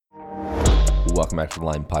Welcome back to the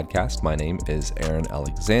Line Podcast. My name is Aaron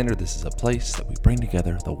Alexander. This is a place that we bring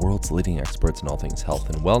together the world's leading experts in all things health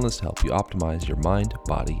and wellness to help you optimize your mind,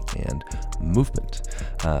 body, and movement.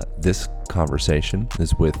 This conversation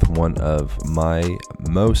is with one of my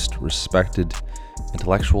most respected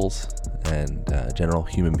intellectuals and general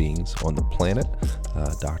human beings on the planet,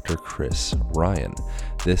 Dr. Chris Ryan.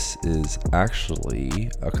 This is actually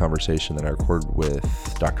a conversation that I recorded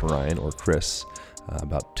with Dr. Ryan, or Chris,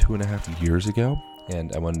 about 2.5 years ago,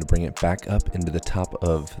 and I wanted to bring it back up into the top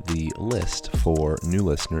of the list for new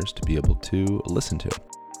listeners to be able to listen to.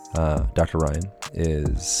 Dr. Ryan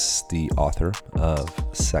is the author of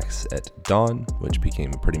Sex at Dawn, which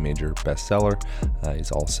became a pretty major bestseller.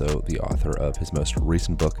 He's also the author of his most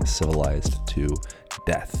recent book, Civilized to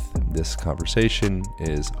Death. This conversation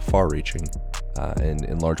is far-reaching and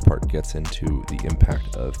in large part gets into the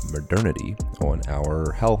impact of modernity on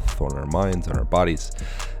our health, on our minds, on our bodies,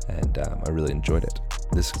 and I really enjoyed it.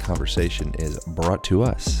 This conversation is brought to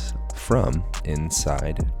us from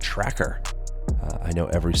Inside Tracker. I know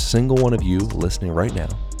every single one of you listening right now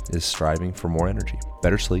is striving for more energy,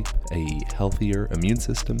 better sleep, a healthier immune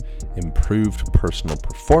system, improved personal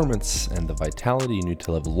performance, and the vitality you need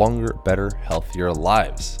to live longer, better, healthier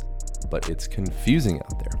lives. But it's confusing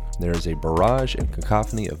out there. There is a barrage and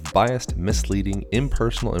cacophony of biased, misleading,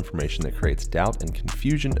 impersonal information that creates doubt and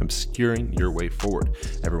confusion, obscuring your way forward.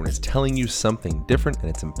 Everyone is telling you something different, and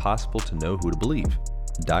it's impossible to know who to believe.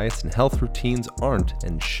 Diets and health routines aren't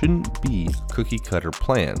and shouldn't be cookie-cutter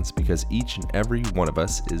plans because each and every one of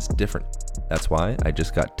us is different. That's why I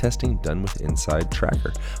just got testing done with Inside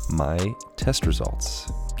Tracker. My test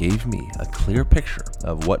results gave me a clear picture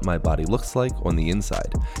of what my body looks like on the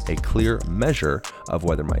inside, a clear measure of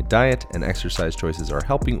whether my diet and exercise choices are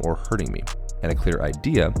helping or hurting me, and a clear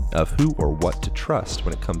idea of who or what to trust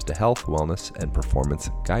when it comes to health, wellness, and performance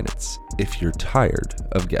guidance. If you're tired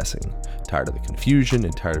of guessing, tired of the confusion,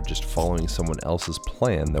 and tired of just following someone else's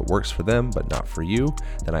plan that works for them but not for you,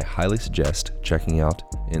 then I highly suggest checking out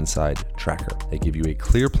Inside Tracker. They give you a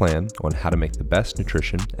clear plan on how to make the best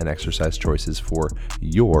nutrition and exercise choices for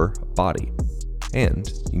your body. And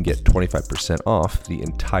you can get 25% off the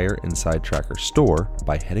entire Inside Tracker store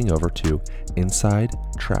by heading over to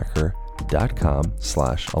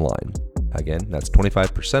insidetracker.com/align. Again, that's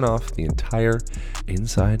 25% off the entire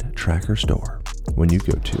Inside Tracker store when you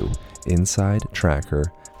go to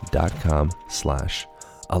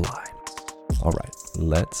insidetracker.com/align. All right,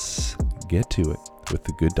 let's get to it with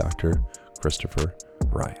the good Dr. Christopher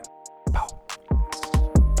Ryan. Pow.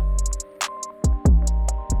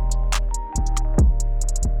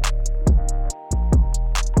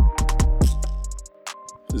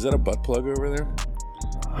 Is that a butt plug over there?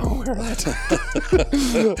 Oh, where that?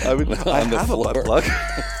 I mean, I have a butt plug.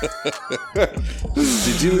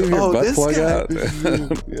 Did you leave your butt plug out?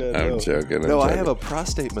 Yeah, I'm joking. No, I have a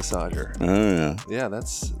prostate massager. Oh yeah. Yeah,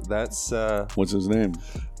 that's. What's his name?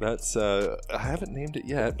 That's. I haven't named it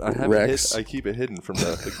yet. I have Rex. I keep it hidden from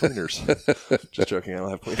the cleaners. Just joking. I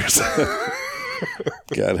don't have cleaners.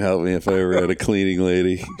 God help me if I ever had a cleaning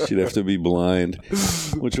lady. She'd have to be blind,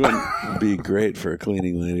 which would be great for a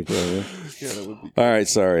cleaning lady, probably. Yeah, that would be. All right,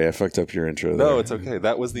 sorry, I fucked up your intro. No, there. it's okay.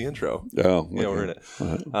 That was the intro. Oh, Yeah, we're in it.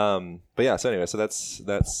 But yeah, so anyway, so that's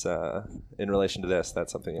in relation to this,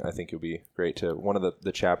 that's something I think would be great to. One of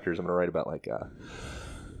the chapters I'm going to write about, like,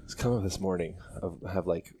 it's come up this morning. Have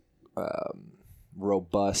like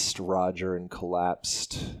robust Roger and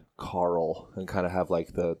collapsed Carl, and kind of have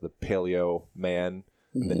like the paleo man.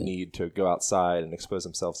 And the need to go outside and expose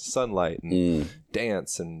themselves to sunlight and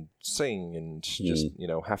dance and sing and just,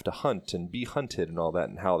 have to hunt and be hunted and all that,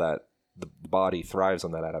 and how that the body thrives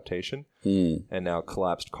on that adaptation. And now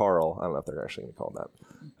collapsed Carl, I don't know if they're actually going to call him that.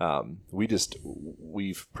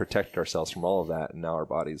 We've protected ourselves from all of that, and now our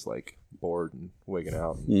body's like bored and wigging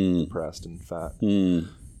out and depressed and fat. So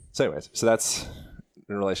anyways, so that's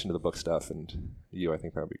in relation to the book stuff, and I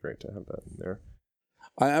think that would be great to have that in there.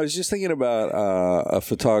 I was just thinking about a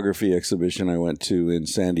photography exhibition I went to in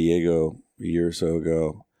San Diego a year or so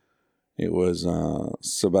ago. It was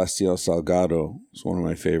Sebastião Salgado. It's one of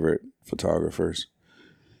my favorite photographers.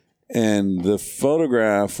 And the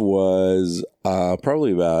photograph was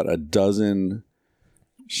probably about a dozen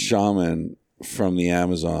shaman from the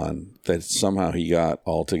Amazon that somehow he got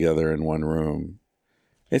all together in one room.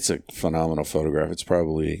 It's a phenomenal photograph. It's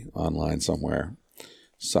probably online somewhere.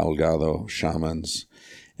 Salgado shamans.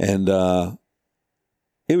 And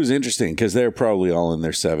it was interesting because they're probably all in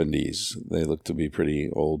their 70s. They look to be pretty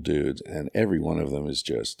old dudes. And every one of them is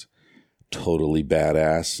just totally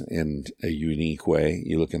badass in a unique way.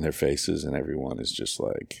 You look in their faces and everyone is just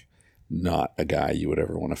like not a guy you would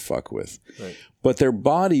ever want to fuck with. Right. But their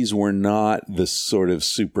bodies were not the sort of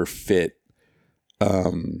super fit,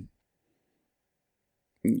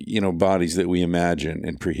 bodies that we imagine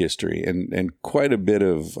in prehistory. And quite a bit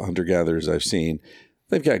of hunter-gatherers I've seen,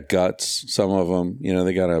 they've got guts, some of them,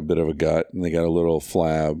 they got a bit of a gut and they got a little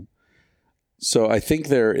flab. So I think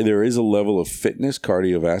there is a level of fitness,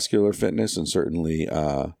 cardiovascular fitness, and certainly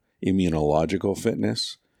immunological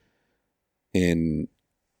fitness in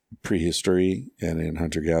prehistory and in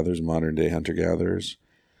hunter-gatherers, modern-day hunter-gatherers.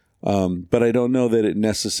 But I don't know that it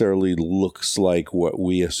necessarily looks like what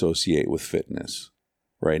we associate with fitness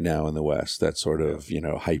right now in the West. That sort of,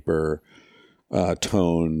 hyper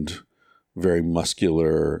toned, very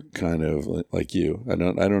muscular kind of like you. I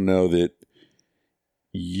don't know that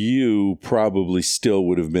you probably still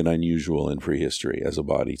would have been unusual in prehistory as a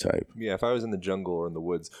body type. Yeah, if I was in the jungle or in the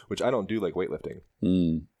woods, which I don't do like weightlifting.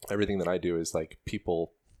 Everything that I do is like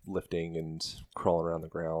people lifting and crawling around the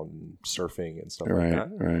ground and surfing and stuff like that.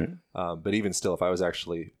 Right. But even still, if I was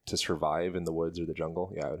actually to survive in the woods or the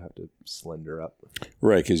jungle, I would have to slender up.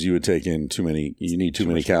 Right, because you would take in too many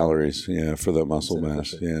calories, for the muscle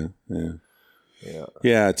mass. Yeah.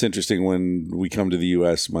 Yeah, it's interesting when we come to the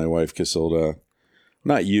U.S., my wife Casilda,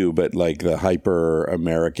 not you, but like the hyper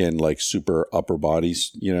American, like super upper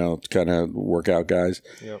bodies, kind of workout guys.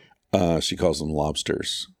 Yep. She calls them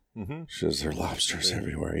lobsters. Mm-hmm. She says there are lobsters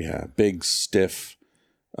everywhere. Yeah, big, stiff,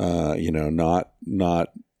 not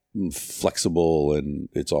flexible, and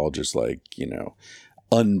it's all just like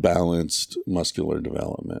unbalanced muscular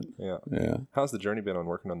development. Yeah. How's the journey been on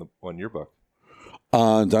working on your book?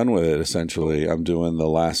 Done with it essentially. I'm doing the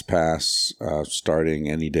last pass, starting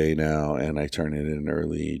any day now, and I turn it in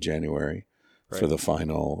early January for the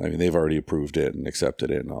final. I mean, they've already approved it and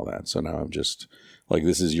accepted it and all that. So now I'm just like,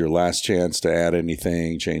 this is your last chance to add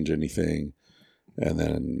anything, change anything, and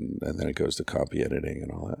then it goes to copy editing and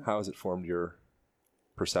all that. How has it formed your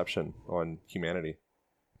perception on humanity,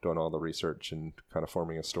 doing all the research and kind of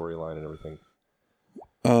forming a storyline and everything?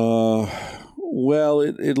 Well,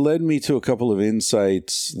 it led me to a couple of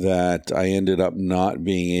insights that I ended up not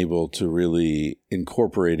being able to really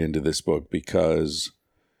incorporate into this book because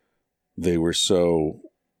they were so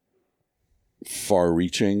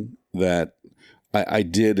far-reaching that I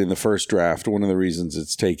did in the first draft. One of the reasons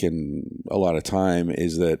it's taken a lot of time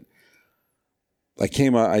is that I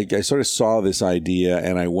sort of saw this idea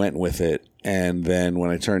and I went with it. And then when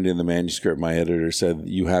I turned in the manuscript, my editor said,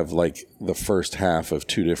 you have like the first half of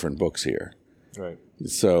 2 different books here. Right.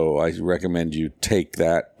 So I recommend you take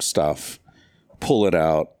that stuff, pull it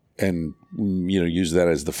out, and use that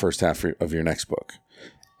as the first half of your next book,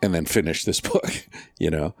 and then finish this book,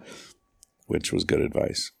 which was good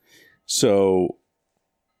advice. So,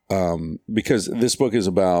 because this book is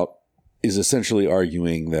essentially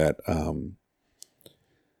arguing that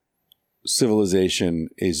civilization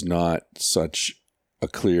is not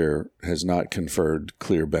has not conferred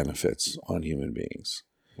clear benefits on human beings,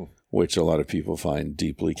 which a lot of people find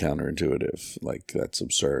deeply counterintuitive. Like, that's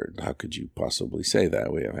absurd. How could you possibly say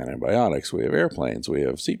that? We have antibiotics, we have airplanes, we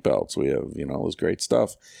have seatbelts, we have, all this great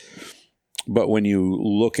stuff. But when you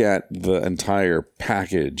look at the entire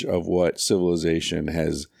package of what civilization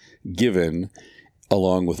has given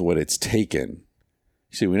along with what it's taken,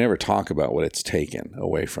 see, we never talk about what it's taken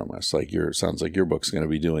away from us. Like sounds like your book's going to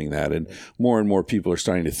be doing that. And more people are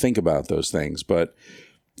starting to think about those things. But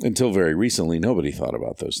until very recently, nobody thought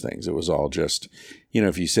about those things. It was all just,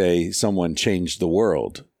 if you say someone changed the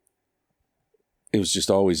world, it was just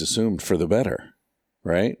always assumed for the better,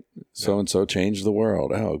 right? So-and-so changed the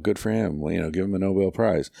world. Oh, good for him. Well, give him a Nobel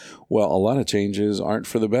Prize. Well, a lot of changes aren't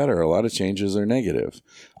for the better. A lot of changes are negative.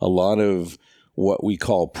 A lot of what we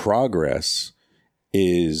call progress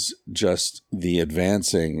is just the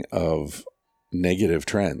advancing of negative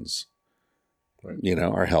trends. Right.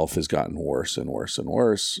 Our health has gotten worse and worse and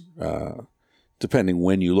worse, depending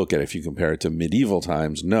when you look at it. If you compare it to medieval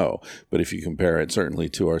times, no. But if you compare it certainly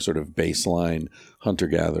to our sort of baseline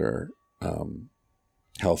hunter-gatherer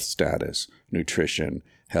health status, nutrition,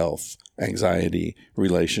 health, anxiety,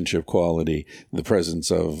 relationship quality, the presence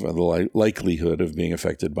of the likelihood of being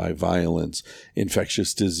affected by violence,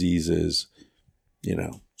 infectious diseases,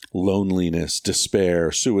 loneliness,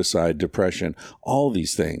 despair, suicide, depression, all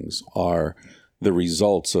these things are the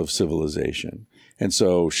results of civilization. And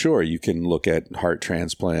so, sure, you can look at heart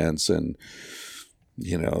transplants and,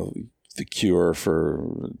 the cure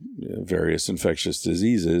for various infectious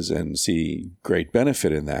diseases and see great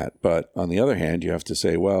benefit in that. But on the other hand, you have to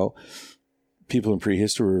say, well, people in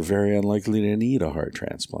prehistory were very unlikely to need a heart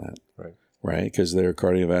transplant. Right. right? Because their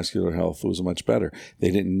cardiovascular health was much better.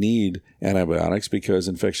 They didn't need antibiotics because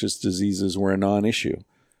infectious diseases were a non-issue.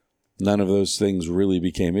 None of those things really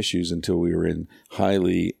became issues until we were in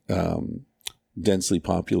highly densely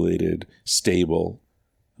populated, stable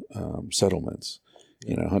settlements.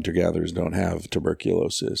 Hunter-gatherers don't have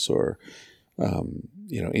tuberculosis or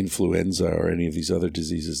influenza or any of these other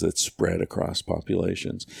diseases that spread across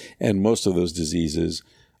populations. And most of those diseases,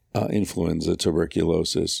 influenza,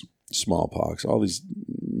 tuberculosis, smallpox, all these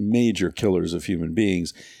major killers of human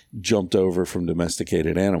beings, jumped over from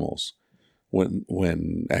domesticated animals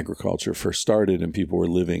when agriculture first started and people were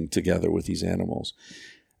living together with these animals.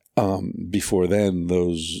 Before then,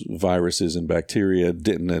 those viruses and bacteria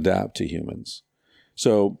didn't adapt to humans.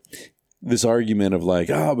 So this argument of like,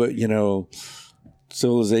 but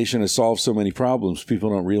civilization has solved so many problems, people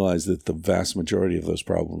don't realize that the vast majority of those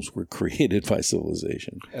problems were created by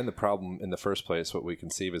civilization. And the problem in the first place, what we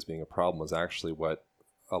conceive as being a problem, is actually what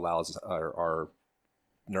allows our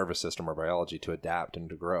nervous system, our biology, to adapt and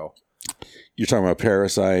to grow. You're talking about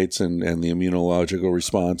parasites and the immunological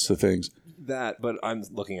response to things? That, but I'm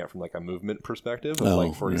looking at it from like a movement perspective.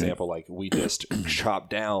 Of for example, like we just chop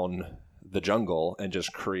down the jungle and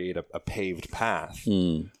just create a paved path.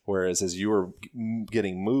 Whereas as you were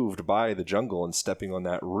getting moved by the jungle and stepping on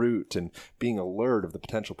that root and being alert of the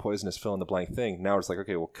potential poisonous fill in the blank thing, now it's like,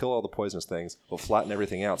 okay, we'll kill all the poisonous things, we'll flatten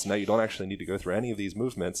everything out. So now you don't actually need to go through any of these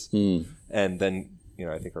movements. And then,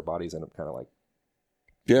 I think our bodies end up kind of like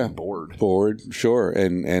bored, sure.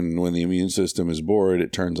 And when the immune system is bored,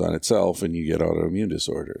 it turns on itself and you get autoimmune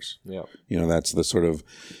disorders. Yeah. That's the sort of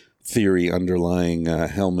theory underlying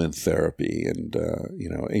Helminth therapy and,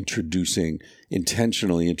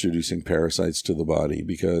 intentionally introducing parasites to the body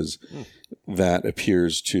because that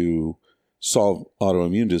appears to solve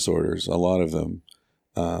autoimmune disorders, a lot of them,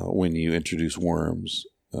 when you introduce worms,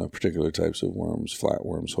 particular types of worms,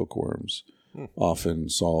 flatworms, hookworms, often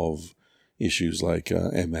solve issues like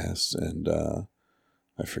MS and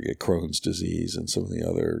I forget, Crohn's disease and some of the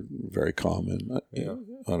other very common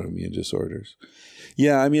autoimmune disorders.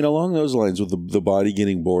 Yeah, I mean, along those lines with the body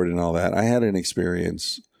getting bored and all that, I had an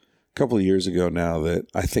experience a couple of years ago now that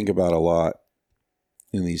I think about a lot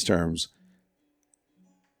in these terms.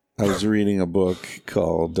 I was reading a book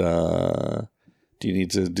called... do you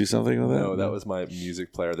need to do something with that? No, that was my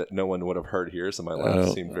music player that no one would have heard here, so my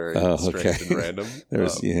laugh seemed very strange and random.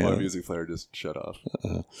 My music player just shut off.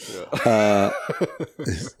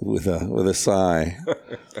 With a sigh.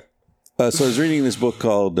 So I was reading this book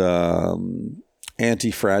called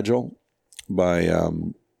Anti-Fragile by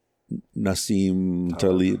Nassim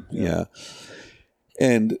Taleb. Yeah.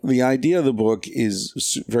 And the idea of the book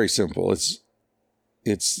is very simple.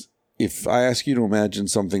 It's if I ask you to imagine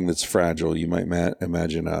something that's fragile, you might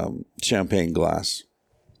imagine a champagne glass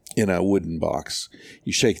in a wooden box.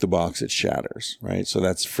 You shake the box, it shatters, right? So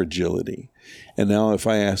that's fragility. And now if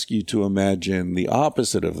I ask you to imagine the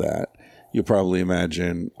opposite of that, you'll probably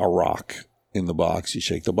imagine a rock in the box. You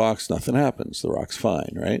shake the box, nothing happens. The rock's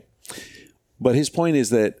fine, right? But his point is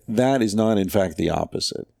that is not, in fact, the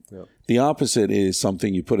opposite. Yep. The opposite is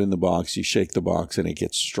something you put in the box, you shake the box, and it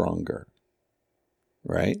gets stronger.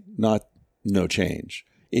 Right? Not no change.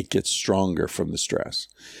 It gets stronger from the stress.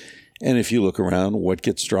 And if you look around, what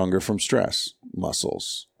gets stronger from stress?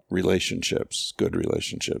 Muscles, relationships, good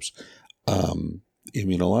relationships,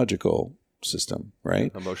 immunological system,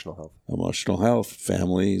 right? Emotional health,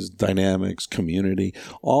 families, dynamics, community.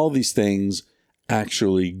 All these things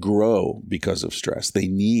actually grow because of stress. They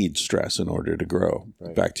need stress in order to grow.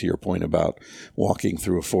 Right. Back to your point about walking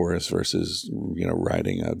through a forest versus,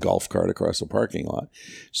 riding a golf cart across a parking lot.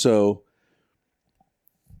 So,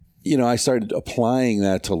 I started applying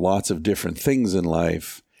that to lots of different things in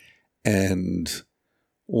life. And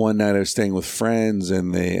one night I was staying with friends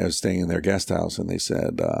and I was staying in their guest house and they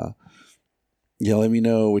said, let me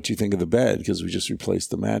know what you think of the bed because we just replaced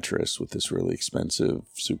the mattress with this really expensive,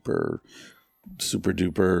 super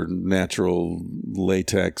duper natural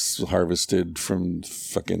latex harvested from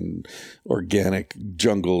fucking organic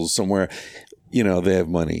jungles somewhere. They have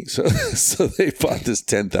money. So they bought this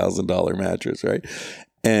 $10,000 mattress, right?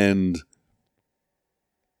 And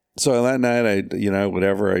so that night I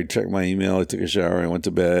checked my email, I took a shower, I went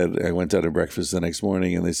to bed, I went out to breakfast the next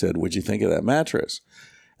morning and they said, "What'd you think of that mattress?"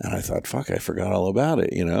 And I thought, fuck, I forgot all about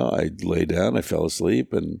it. I lay down, I fell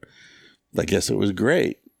asleep and I guess it was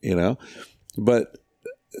great, But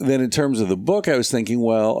then in terms of the book, I was thinking,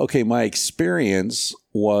 well, okay, my experience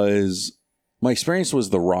was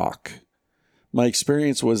the rock. My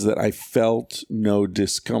experience was that I felt no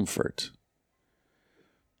discomfort.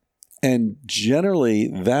 And generally,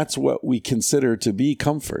 that's what we consider to be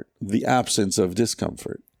comfort, the absence of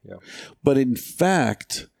discomfort. Yeah. But in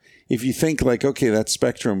fact, if you think like, okay, that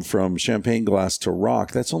spectrum from champagne glass to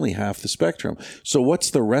rock, that's only half the spectrum. So what's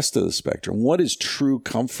the rest of the spectrum? What is true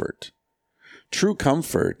comfort? True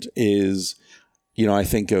comfort is, I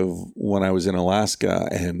think of when I was in Alaska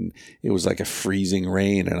and it was like a freezing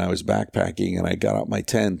rain and I was backpacking and I got out my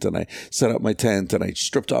tent and I set up my tent and I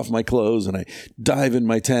stripped off my clothes and I dive in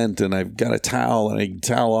my tent and I've got a towel and I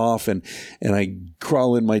towel off and I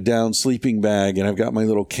crawl in my down sleeping bag and I've got my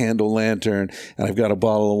little candle lantern and I've got a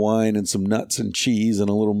bottle of wine and some nuts and cheese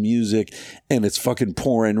and a little music and it's fucking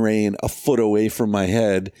pouring rain a foot away from my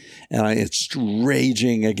head and it's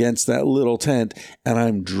raging against that little tent and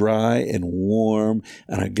I'm dry and warm.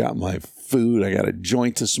 And I got my food. I got a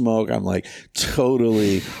joint to smoke. I'm like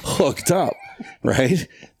totally hooked up, right?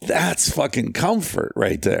 That's fucking comfort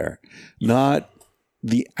right there. Not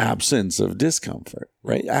the absence of discomfort,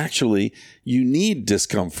 right? Actually, you need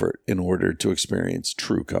discomfort in order to experience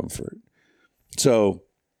true comfort. So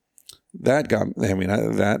that got,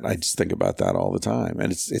 I just think about that all the time.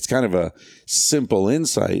 And it's kind of a simple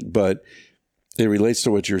insight, but it relates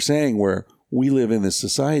to what you're saying, where we live in this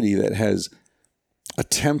society that has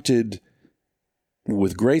attempted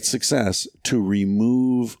with great success to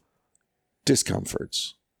remove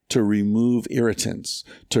discomforts, to remove irritants,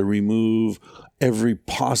 to remove every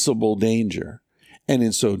possible danger. And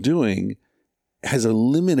in so doing, has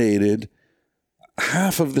eliminated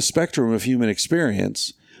half of the spectrum of human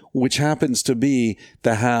experience, which happens to be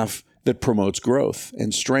the half that promotes growth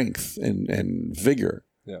and strength and vigor.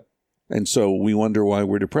 And so we wonder why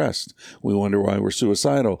we're depressed. We wonder why we're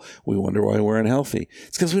suicidal. We wonder why we're unhealthy.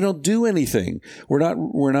 It's because we don't do anything. We're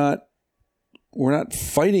not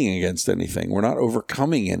fighting against anything. We're not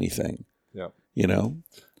overcoming anything. Yeah.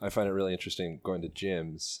 I find it really interesting going to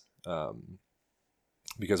gyms,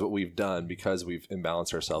 because what we've done, because we've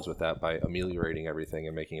imbalanced ourselves with that by ameliorating everything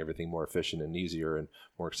and making everything more efficient and easier and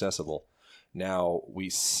more accessible. Now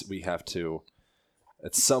we have to,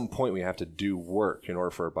 at some point, we have to do work in order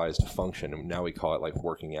for our bodies to function. And now we call it like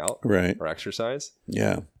working out, right, or exercise.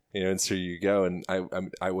 Yeah. And so you go, and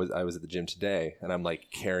I was at the gym today, and I'm like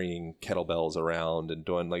carrying kettlebells around and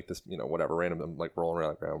doing like this, whatever, random, I'm like rolling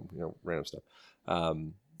around, random stuff.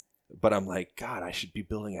 But I'm like, God, I should be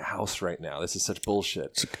building a house right now. This is such bullshit.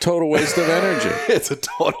 It's a total waste of energy. It's a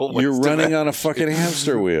total waste. You're running on a fucking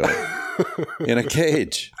hamster wheel in a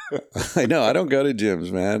cage. I know. I don't go to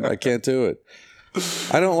gyms, man. I can't do it.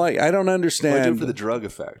 I don't understand. Well, I do it for the drug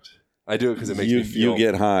effect. I do it because it makes me feel... You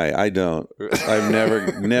get high. I don't. I've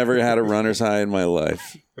never had a runner's high in my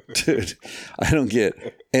life. Dude, I don't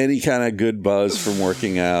get any kind of good buzz from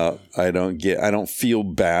working out. I don't feel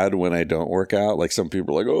bad when I don't work out. Like some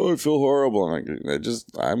people are like, oh, I feel horrible. I'm like,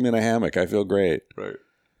 I'm in a hammock. I feel great. Right.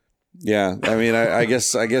 Yeah. I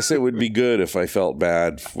guess it would be good if I felt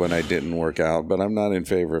bad when I didn't work out, but I'm not in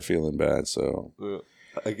favor of feeling bad. So...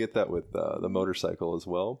 I get that with the motorcycle as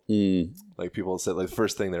well. Like people said, like the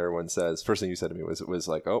first thing that everyone says, first thing you said to me was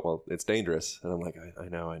like, oh, well, it's dangerous. And I'm like, I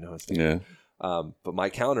know it's dangerous. Yeah. But my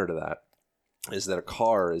counter to that is that a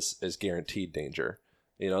car is guaranteed danger,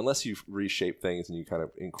 unless you reshape things and you kind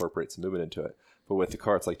of incorporate some movement into it. But with the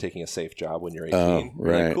car, it's like taking a safe job when you're 18. Oh,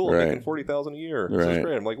 right, you're like, cool, right. making $40,000 a year. This is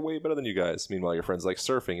great. I'm like, way better than you guys. Meanwhile, your friends like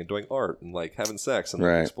surfing and doing art and like having sex and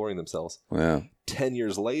like, exploring themselves. Yeah. 10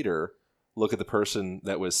 years later, look at the person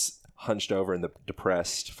that was hunched over in the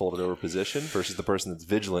depressed, folded over position versus the person that's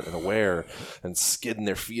vigilant and aware and skidding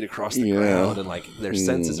their feet across the ground and like their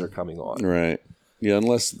senses are coming on. Right. Yeah,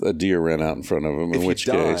 unless a deer ran out in front of them, in which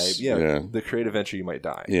case, the creative venture, you might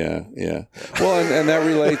die. Yeah. Well, and that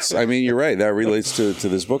relates. I mean, you're right. That relates to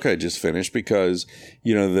this book I just finished because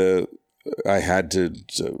I had to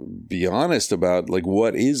be honest about like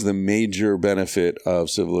what is the major benefit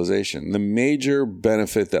of civilization. The major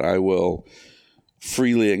benefit that I will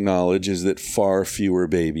freely acknowledge is that far fewer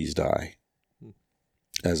babies die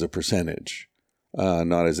as a percentage.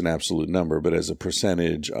 Not as an absolute number, but as a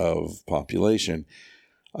percentage of population.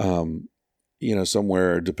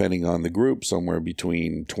 Somewhere, depending on the group, somewhere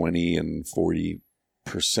between 20 and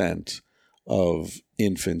 40% of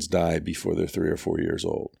infants die before they're 3 or 4 years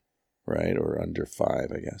old, right? Or under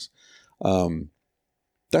 5, I guess.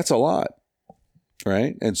 That's a lot,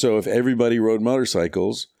 right? And so if everybody rode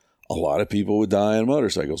motorcycles, a lot of people would die on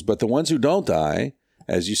motorcycles. But the ones who don't die,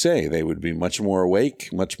 as you say, they would be much more awake,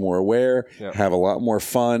 much more aware, have a lot more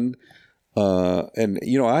fun. And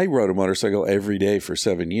I rode a motorcycle every day for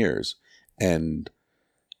 7 years. And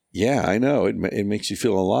yeah, I know it makes you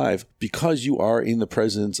feel alive because you are in the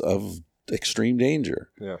presence of extreme danger.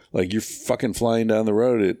 Yeah. Like you're fucking flying down the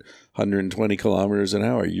road at 120 kilometers an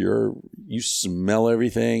hour. You smell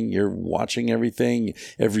everything. You're watching everything.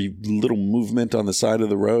 Every little movement on the side of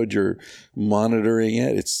the road, you're monitoring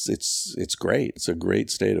it. It's great. It's a great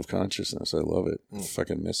state of consciousness. I love it.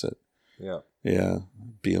 Fucking miss it. Yeah. Yeah.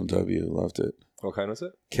 BMW, loved it. What kind was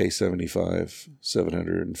it? K75,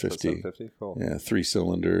 750. 750? Cool. Yeah, 3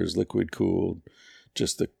 cylinders, liquid cooled,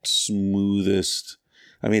 just the smoothest.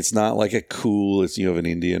 I mean, it's not like a cool, you have an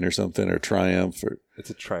Indian or something, or Triumph, or it's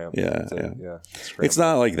a Triumph. Yeah, yeah. It's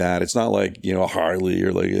not like that. It's not like, a Harley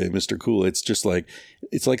or like a Mr. Cool. It's just like,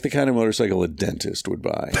 it's like the kind of motorcycle a dentist would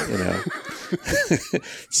buy,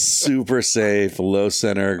 Super safe, low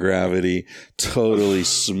center of gravity, totally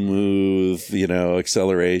smooth,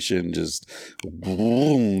 acceleration, just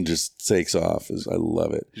boom, just takes off. I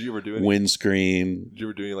love it. Did you ever do any windscreen? Did you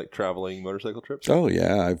ever do any like traveling motorcycle trips? Oh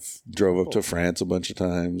yeah, I've drove up to France a bunch of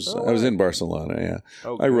times. I was in Barcelona. Yeah,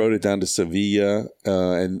 okay. I rode it down to Sevilla,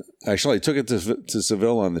 and actually I took it to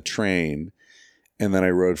Seville on the train, and then I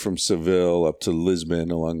rode from Seville up to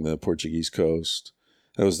Lisbon along the Portuguese coast.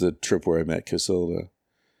 That was the trip where I met Casilda,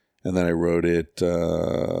 and then I rode it.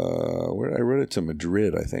 Where I rode it to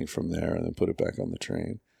Madrid, I think, from there, and then put it back on the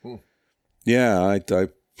train. Yeah, I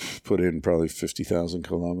put in probably 50,000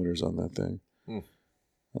 kilometers on that thing. I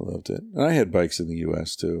loved it. And I had bikes in the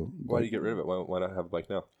U.S. too. Why did you get rid of it? Why not have a bike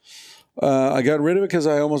now? I got rid of it because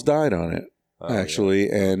I almost died on it, actually.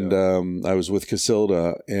 Yeah. And I was with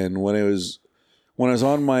Casilda. And when I was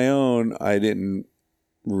on my own, I didn't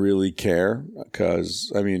really care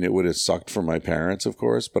because, it would have sucked for my parents, of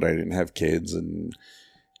course, but I didn't have kids. And,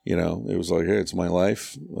 it was like, hey, it's my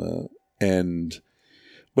life.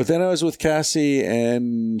 But then I was with Cassie,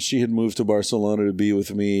 and she had moved to Barcelona to be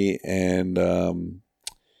with me. And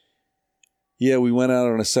yeah, we went out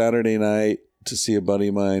on a Saturday night to see a buddy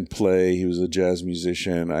of mine play. He was a jazz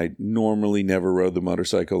musician. I normally never rode the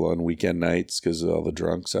motorcycle on weekend nights because of all the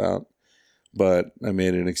drunks out. But I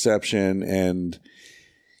made an exception. And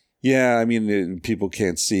yeah, people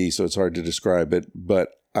can't see, so it's hard to describe it. But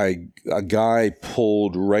a guy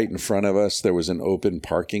pulled right in front of us. There was an open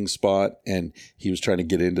parking spot, and he was trying to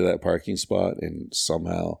get into that parking spot, and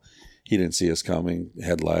somehow he didn't see us coming.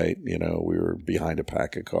 Headlight, we were behind a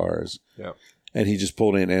pack of cars. Yeah. And he just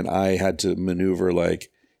pulled in, and I had to maneuver like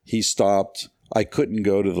he stopped. I couldn't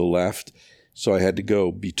go to the left, so I had to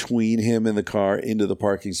go between him and the car into the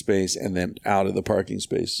parking space and then out of the parking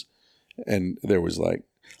space. And there was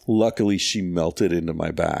luckily she melted into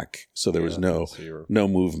my back, so there was no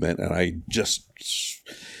movement. And I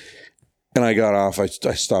got off. I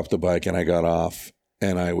stopped the bike and I got off,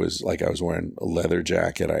 and I was wearing a leather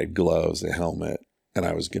jacket. I had gloves, a helmet, and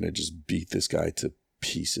I was going to just beat this guy to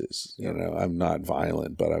pieces. I'm not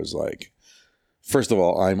violent, but I was like, first of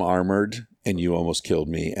all, I'm armored and you almost killed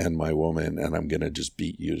me and my woman, and I'm going to just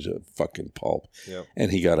beat you to fucking pulp. Yeah.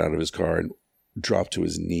 And he got out of his car and dropped to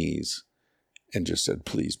his knees and just said,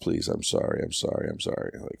 please, I'm sorry. I'm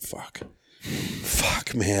like, fuck,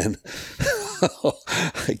 man.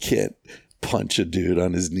 I can't punch a dude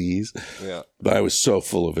on his knees. Yeah. But I was so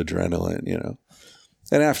full of adrenaline,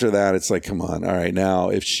 And after that, it's like, come on. All right, now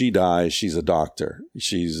if she dies, she's a doctor.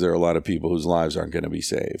 There are a lot of people whose lives aren't going to be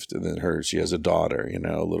saved. And then she has a daughter,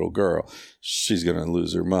 a little girl. She's going to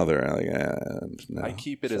lose her mother. I'm like, no, I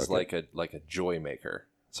keep it as like a joy maker.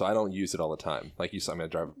 So I don't use it all the time. Like you saw, I'm going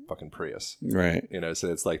to drive a fucking Prius. Right. So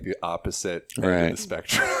it's like the opposite end of the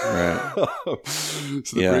spectrum. Right.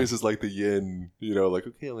 So the Prius is like the yin, like,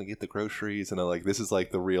 okay, I'm going to get the groceries. And I'm like, this is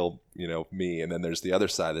like the real, me. And then there's the other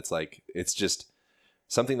side that's like, it's just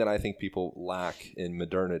something that I think people lack in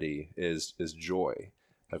modernity is joy.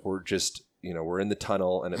 Like we're just, we're in the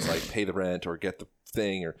tunnel and it's like pay the rent or get the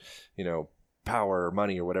thing or, power or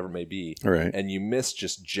money or whatever it may be. Right. And you miss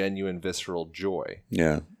just genuine visceral joy.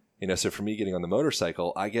 Yeah. So for me getting on the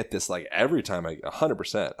motorcycle, I get this like every time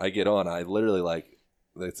 100% I get on, I literally like,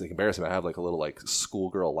 it's like embarrassing. I have like a little like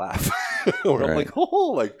schoolgirl laugh where I'm like,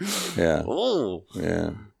 oh, like, yeah. Oh.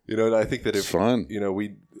 Yeah. And I think that it's fun.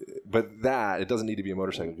 But it doesn't need to be a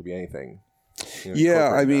motorcycle. It could be anything.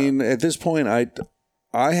 Yeah. At this point, I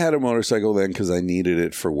had a motorcycle then because I needed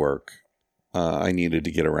it for work. I needed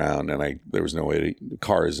to get around, and there was no way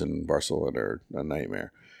cars in Barcelona are a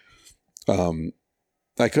nightmare.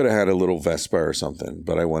 I could have had a little Vespa or something,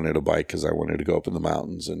 but I wanted a bike because I wanted to go up in the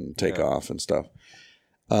mountains and take off and stuff.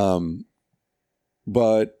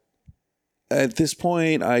 But at this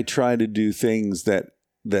point, I try to do things that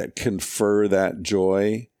confer that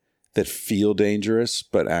joy, that feel dangerous,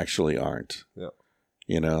 but actually aren't. Yeah.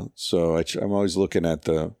 So I'm always looking at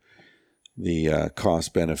the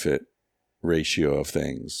cost benefit ratio of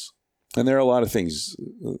things. And there are a lot of things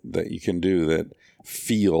that you can do that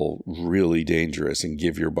feel really dangerous and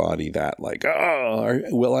give your body that like, oh,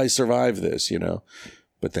 will I survive this,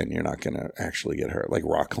 But then you're not going to actually get hurt, like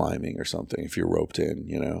rock climbing or something if you're roped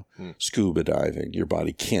in, Scuba diving. Your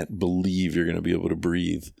body can't believe you're going to be able to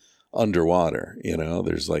breathe underwater,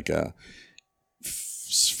 There's like a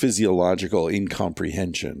physiological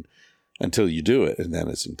incomprehension until you do it, and then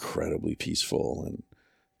it's incredibly peaceful and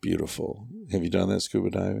beautiful. Have you done that, scuba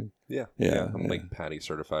diving? Yeah. I'm like PADI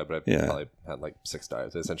certified, but I've probably had like 6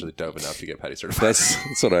 dives. I essentially dove enough to get PADI certified.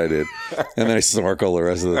 That's what I did. And then I snorkel the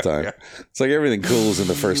rest of the time. It's like everything cools in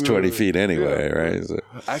the first 20 feet anyway, right? So.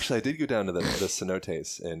 Actually, I did go down to the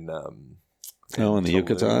cenotes in in the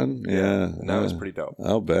Yucatan? Yeah. And that was pretty dope.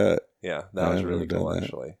 I'll bet. Yeah, that was really cool,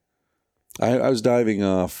 actually. I was diving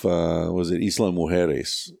off, was it Isla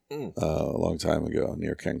Mujeres a long time ago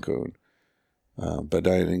near Cancun. But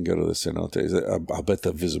I didn't go to the cenotes. I bet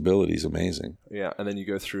the visibility is amazing. Yeah, and then you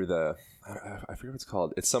go through I forget what it's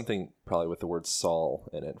called. It's something probably with the word sol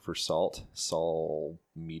in it for salt. Sol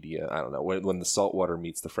media. I don't know. When the salt water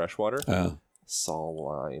meets the fresh water. Sol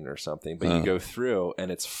line or something. But you go through and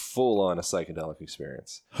it's full on a psychedelic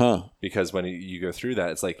experience. Huh. Because when you go through that,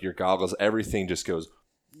 it's like your goggles, everything just goes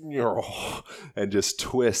and just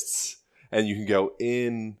twists. And you can go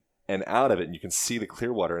in and out of it, and you can see the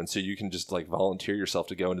clear water, and so you can just like volunteer yourself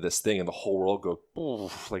to go into this thing, and the whole world go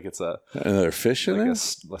like it's another fish in like there?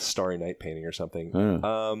 a Starry Night painting or something.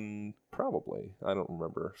 Probably. I don't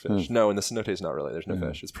remember fish. No, in the cenotes, not really. There's no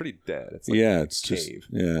fish. It's pretty dead. It's like it's cave.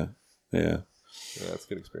 It's a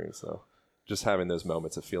good experience though. Just having those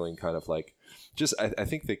moments of feeling kind of like, I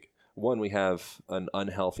think that one, we have an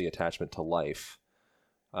unhealthy attachment to life.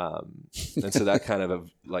 And so that kind of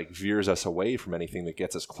like veers us away from anything that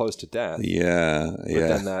gets us close to death. But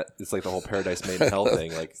then it's like the whole Paradise Made in Hell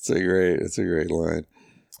thing. Like it's a great line.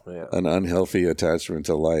 Yeah. An unhealthy attachment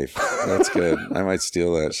to life. That's good. I might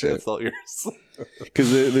steal that shit. It's all yours. Because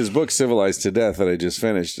this book, Civilized to Death, that I just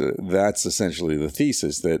finished, that's essentially the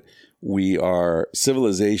thesis that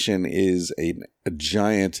civilization is a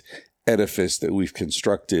giant edifice that we've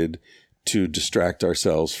constructed to distract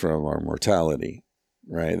ourselves from our mortality.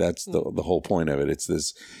 Right? That's the whole point of it. It's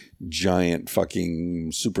this giant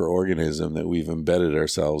fucking superorganism that we've embedded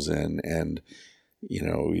ourselves in, and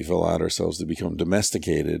we've allowed ourselves to become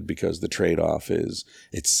domesticated because the trade-off is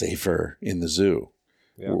it's safer in the zoo.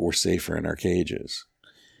 Yeah. We're safer in our cages.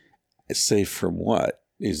 It's safe from what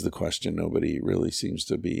is the question nobody really seems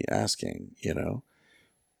to be asking,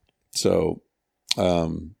 So,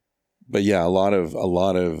 but yeah, a lot of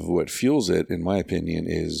what fuels it, in my opinion,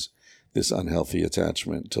 is this unhealthy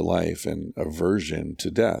attachment to life and aversion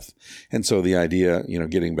to death. And so the idea,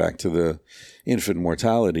 getting back to the infant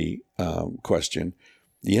mortality question,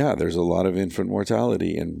 there's a lot of infant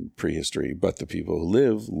mortality in prehistory, but the people who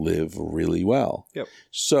live really well. Yep.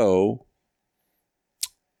 So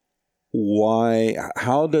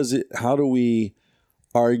how does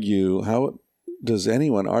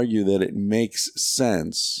anyone argue that it makes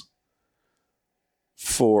sense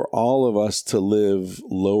for all of us to live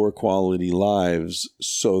lower quality lives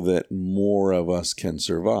so that more of us can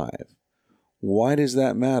survive? Why does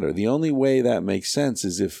that matter? The only way that makes sense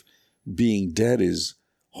is if being dead is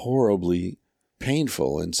horribly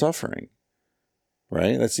painful and suffering,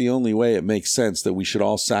 right? That's the only way it makes sense that we should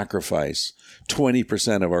all sacrifice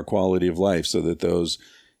 20% of our quality of life so that those,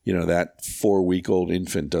 that 4-week-old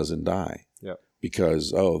infant doesn't die. Yeah.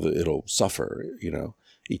 Because, it'll suffer,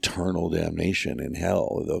 eternal damnation in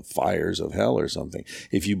hell, the fires of hell or something.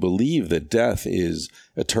 If you believe that death is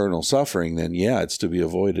eternal suffering, then it's to be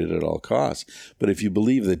avoided at all costs. But if you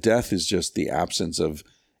believe that death is just the absence of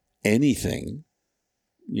anything,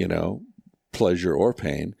 pleasure or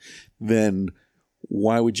pain, then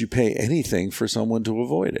why would you pay anything for someone to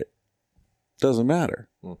avoid it? Doesn't matter,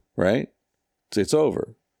 right? It's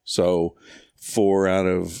over. So 4 out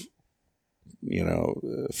of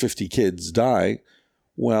 50 kids die.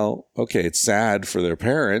 Well, okay, it's sad for their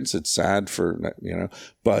parents. It's sad for,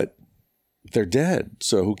 but they're dead.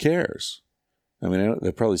 So who cares? I mean,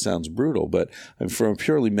 that probably sounds brutal, but from a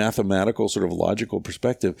purely mathematical sort of logical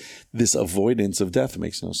perspective, this avoidance of death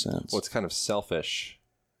makes no sense. Well, it's kind of selfish.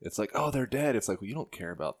 It's like, they're dead. It's like, well, you don't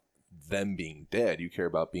care about them being dead. You care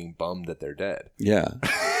about being bummed that they're dead. Yeah.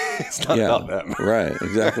 It's not about them. Right,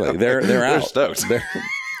 exactly. They're out. Stoked.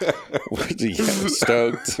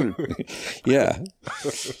 Stoked. Yeah,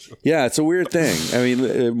 it's a weird thing. I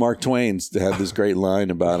mean, Mark Twain had this great line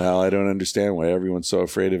about how I don't understand why everyone's so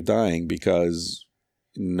afraid of dying, because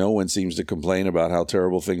no one seems to complain about how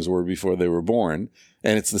terrible things were before they were born,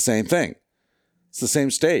 and it's the same thing. It's the same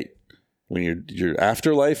state. When you're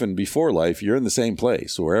afterlife and before life, you're in the same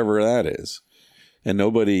place, wherever that is. And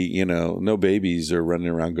nobody, no babies are running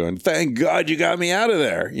around going, thank God you got me out of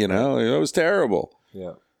there. It was terrible.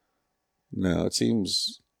 Yeah. No, it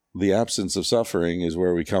seems the absence of suffering is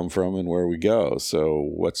where we come from and where we go. So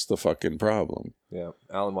what's the fucking problem? Yeah.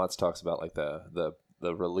 Alan Watts talks about like the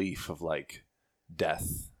relief of like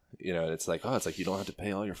death. It's like, it's like you don't have to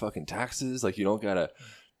pay all your fucking taxes. Like you don't got to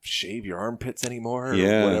shave your armpits anymore or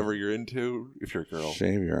whatever you're into. If you're a girl,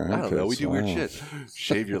 shave your armpits. I don't know. We do weird shit.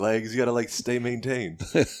 Shave your legs. You got to like stay maintained.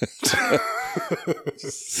 It's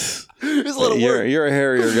a lot of work. You're a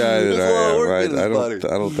hairier guy than I am, right?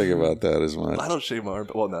 I don't think about that as much. I don't shave my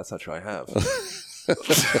armpit. Well, no, that's not true. I have.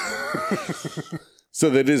 So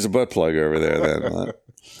that is a butt plug over there then.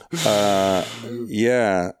 I think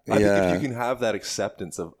if you can have that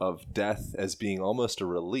acceptance of death as being almost a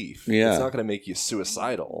relief, it's not going to make you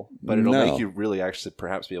suicidal, but it'll make you really actually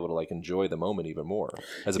perhaps be able to like enjoy the moment even more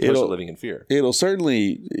as opposed to living in fear. It'll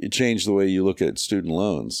certainly change the way you look at student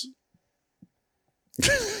loans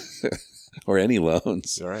or any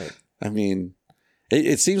loans. All right. I mean,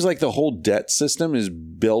 it seems like the whole debt system is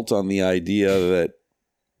built on the idea that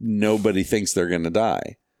nobody thinks they're going to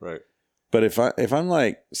die. Right. But if I'm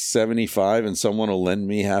like 75 and someone will lend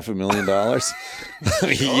me $500,000,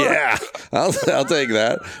 yeah, I'll take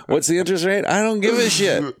that. What's the interest rate? I don't give a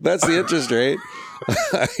shit. That's the interest rate.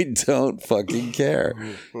 I don't fucking care.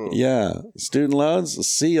 Yeah. Student loans,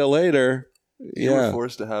 see you later. You were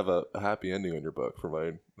forced to have a happy ending on your book, from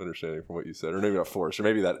my understanding from what you said. Or maybe not forced, or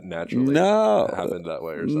maybe that naturally happened that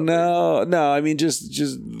way or something. No. I mean, just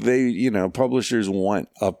they, publishers want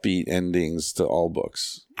upbeat endings to all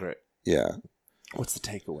books. Right. Yeah. What's the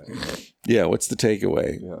takeaway? Yeah, what's the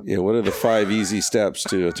takeaway? Yeah, what are the 5 easy steps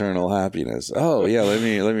to eternal happiness? Oh, yeah, let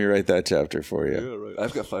me write that chapter for you. Yeah, right.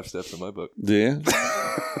 I've got 5 steps in my book. Do you?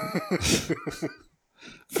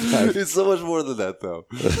 It's so much more than that, though.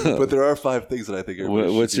 But there are 5 things that I think.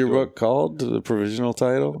 What's your book called? The provisional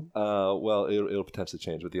title? Well, it'll potentially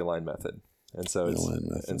change with the Align Method, and so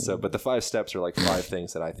but the 5 steps are like 5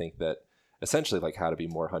 things that I think that essentially like how to be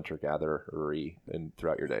more hunter-gatherer-y and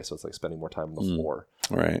throughout your day. So it's like spending more time on the floor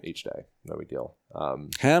each day. No big deal.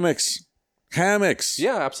 Hammocks.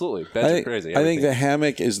 Yeah, absolutely. Beds are crazy. I think the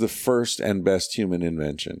hammock is the first and best human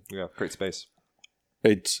invention. Yeah, great space.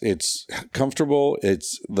 It's comfortable.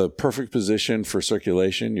 It's the perfect position for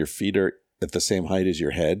circulation. Your feet are at the same height as your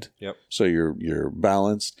head. Yep. So you're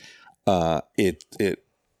balanced. There's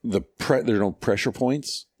no pressure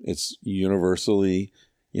points. It's universally,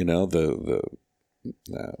 the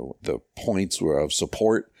points of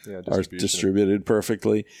support are distributed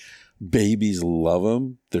perfectly. Babies love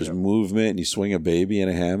them. There's movement, and you swing a baby in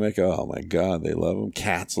a hammock. Oh my God, they love them.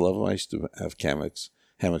 Cats love them. I used to have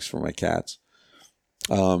hammocks for my cats.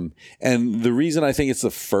 And the reason I think it's the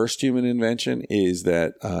first human invention is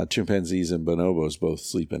that chimpanzees and bonobos both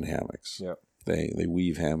sleep in hammocks. Yeah. They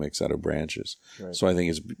weave hammocks out of branches. Right. So I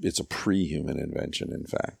think it's a pre-human invention, in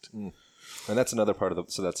fact. And that's another part of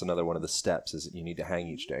that's another one of the steps is that you need to hang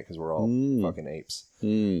each day because we're all fucking apes.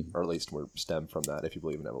 Or at least we're stemmed from that if you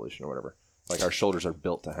believe in evolution or whatever. Like our shoulders are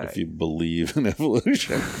built to hang. If you believe in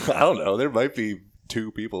evolution. I don't know. There might be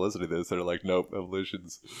 2 people listening to this that are like, nope,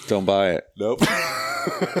 evolution's... Don't buy it. Nope.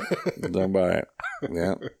 Don't buy it.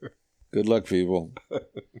 Yeah. Good luck, people.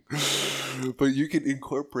 But you can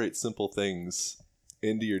incorporate simple things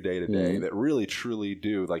into your day-to-day that really, truly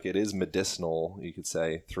do, like it is medicinal, you could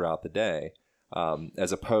say, throughout the day,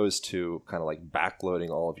 as opposed to kind of like backloading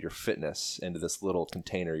all of your fitness into this little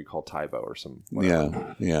container you call Tybo or some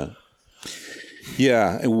whatever.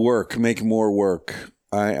 Yeah, and work. Make more work.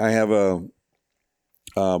 I have a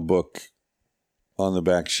book on the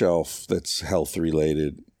back shelf that's health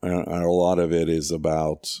related, and a lot of it is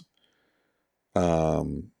about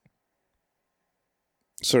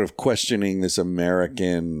sort of questioning this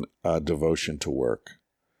American devotion to work.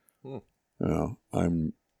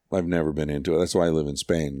 I've never been into it. That's why I live in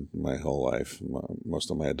Spain my whole life,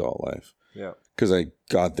 most of my adult life. Yeah, because I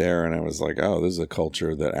got there and I was like, oh, this is a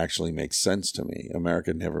culture that actually makes sense to me.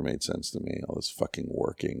 America never made sense to me. All this fucking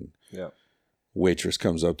working. Yeah. Waitress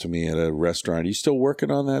comes up to me at a restaurant. Are you still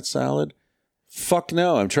working on that salad? Fuck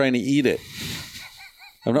no. I'm trying to eat it.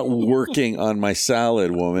 I'm not working on my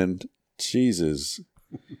salad, woman. Jesus.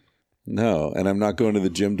 No. And I'm not going to the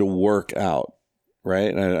gym to work out.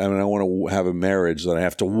 Right. And I want to have a marriage that I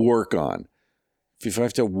have to work on. If I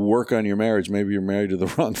have to work on your marriage, maybe you're married to the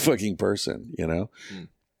wrong fucking person,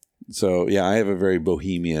 So, yeah, I have a very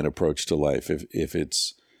bohemian approach to life. If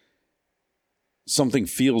it's something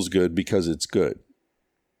feels good because it's good,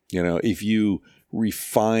 if you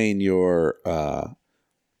refine your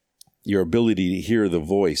your ability to hear the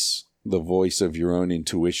voice of your own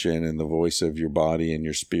intuition and the voice of your body and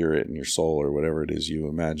your spirit and your soul or whatever it is you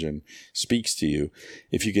imagine speaks to you.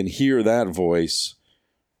 If you can hear that voice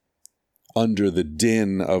under the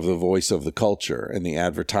din of the voice of the culture and the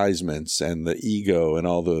advertisements and the ego and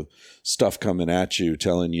all the stuff coming at you,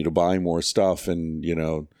 telling you to buy more stuff and,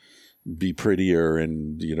 be prettier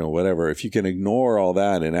and, whatever. If you can ignore all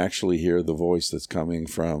that and actually hear the voice that's coming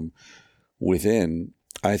from within,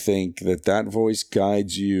 I think that voice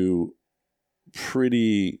guides you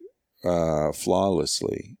pretty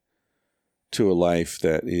flawlessly to a life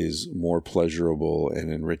that is more pleasurable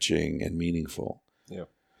and enriching and meaningful. Yeah.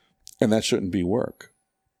 And that shouldn't be work.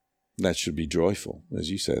 That should be joyful. As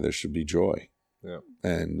you say, there should be joy. Yeah.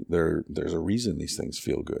 And there's a reason these things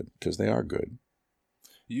feel good, because they are good.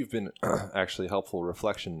 You've been actually helpful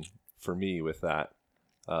reflection for me with that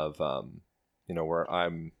of, where I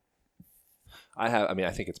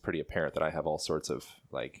think it's pretty apparent that I have all sorts of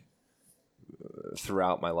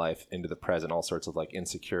throughout my life into the present, all sorts of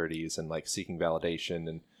insecurities and seeking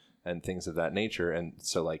validation and things of that nature. And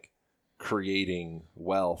so creating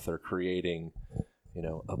wealth or creating,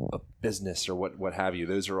 a business or what have you,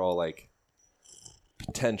 those are all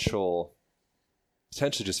potentially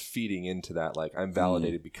just feeding into that. I'm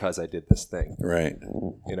validated because I did this thing. Right.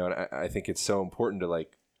 And I think it's so important to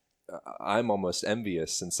I'm almost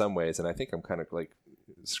envious in some ways. And I think I'm kind of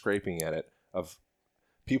scraping at it of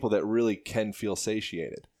people that really can feel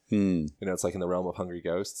satiated. It's in the realm of hungry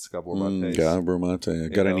ghosts. Gabor Mate. Gabor Mate. I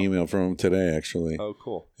got an email from him today, actually. Oh,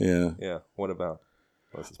 cool. Yeah. Yeah. What about?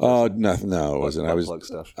 Oh, no, it wasn't. I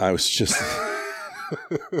was just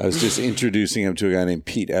I was just introducing him to a guy named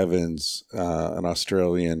Pete Evans, an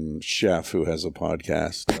Australian chef who has a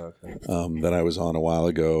podcast that I was on a while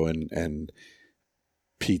ago, and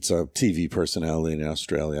Pete's a TV personality in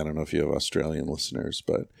Australia. I don't know if you have Australian listeners,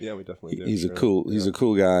 but yeah, we definitely do. He's a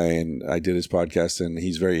cool guy, and I did his podcast, and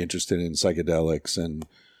he's very interested in psychedelics and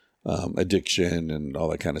addiction and all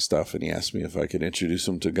that kind of stuff. And he asked me if I could introduce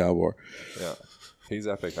him to Gabor. Yeah, he's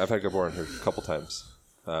epic. I've had Gabor in here a couple times.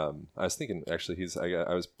 I was thinking, actually,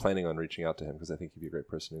 I was planning on reaching out to him because I think he'd be a great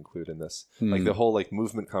person to include in this. The whole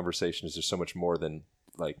movement conversation is just so much more than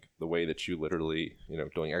the way that you literally,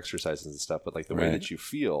 doing exercises and stuff, but the way that you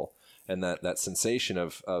feel and that sensation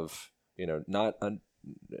of not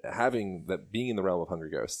having that, being in the realm of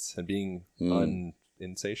hungry ghosts and being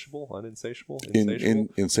insatiable.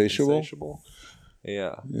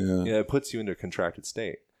 Yeah. It puts you into a contracted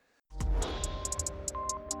state.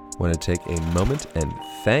 Want to take a moment and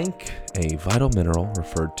thank a vital mineral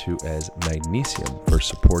referred to as magnesium for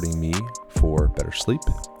supporting me for better sleep,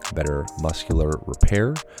 better muscular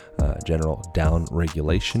repair, general down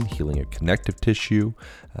regulation, healing of connective tissue,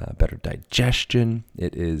 better digestion.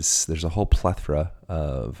 There's a whole plethora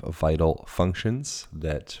of vital functions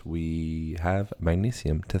that we have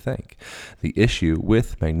magnesium to thank. The issue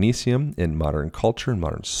with magnesium in modern culture and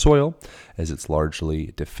modern soil is it's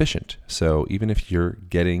largely deficient. So even if you're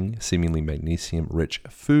getting seemingly magnesium-rich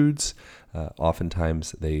foods,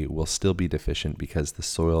 oftentimes they will still be deficient because the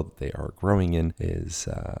soil that they are growing in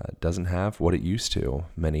doesn't have what it used to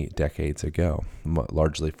many decades ago,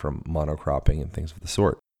 largely from monocropping and things of the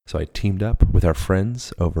sort. So I teamed up with our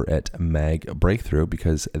friends over at Mag Breakthrough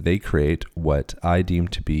because they create what I deem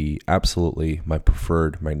to be absolutely my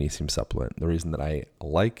preferred magnesium supplement. The reason that I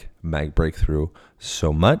like Mag Breakthrough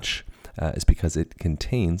so much is because it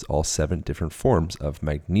contains all 7 different forms of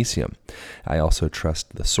magnesium. I also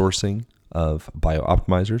trust the sourcing of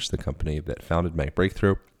BioOptimizers, the company that founded Mag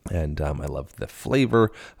Breakthrough. And I love the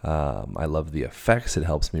flavor. I love the effects. It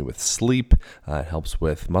helps me with sleep. It helps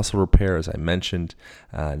with muscle repair, as I mentioned.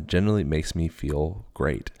 Generally, it makes me feel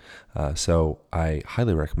great. So I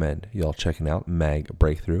highly recommend y'all checking out Mag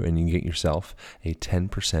Breakthrough, and you can get yourself a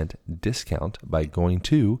 10% discount by going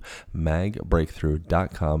to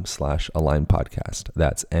magbreakthrough.com/alignpodcast.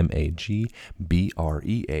 That's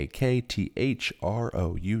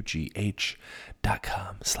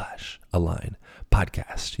magbreakthrough.com/align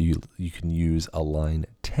podcast. You can use Align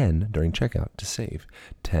 10 during checkout to save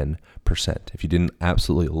 10%. If you didn't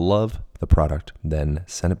absolutely love the product, then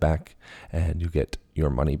send it back and you'll get your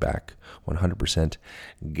money back 100%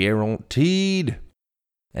 guaranteed.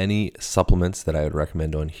 Any supplements that I would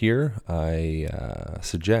recommend on here, I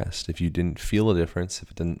suggest if you didn't feel a difference, if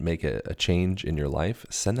it didn't make a change in your life,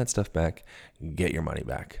 send that stuff back, get your money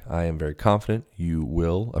back. I am very confident you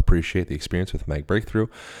will appreciate the experience with Mag Breakthrough.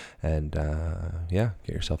 And get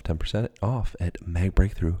yourself 10% off at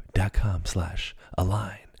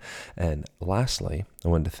magbreakthrough.com/align. And lastly, I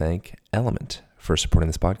wanted to thank Element for supporting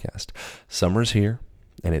this podcast. Summer's here.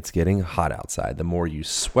 and it's getting hot outside. The more you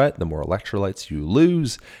sweat, the more electrolytes you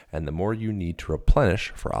lose, and the more you need to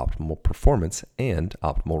replenish for optimal performance and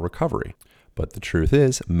optimal recovery. But the truth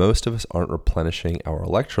is, most of us aren't replenishing our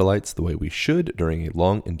electrolytes the way we should during a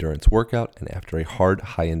long endurance workout and after a hard,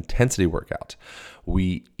 high-intensity workout.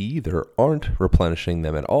 We either aren't replenishing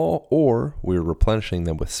them at all, or we're replenishing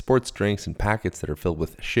them with sports drinks and packets that are filled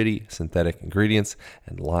with shitty synthetic ingredients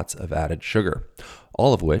and lots of added sugar,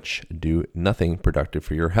 all of which do nothing productive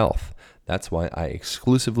for your health. That's why I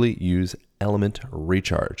exclusively use Element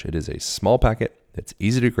Recharge. It is a small packet that's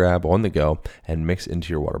easy to grab on the go and mix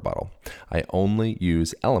into your water bottle. I only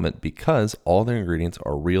use Element because all their ingredients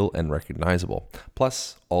are real and recognizable.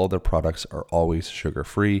 Plus, all their products are always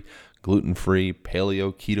sugar-free, gluten-free,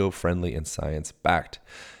 paleo, keto-friendly, and science-backed.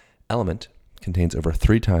 Element contains over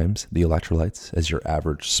 3 times the electrolytes as your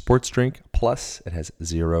average sports drink, plus it has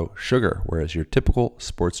 0 sugar, whereas your typical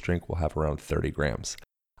sports drink will have around 30 grams.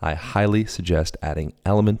 I highly suggest adding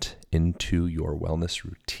Element into your wellness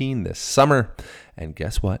routine this summer. And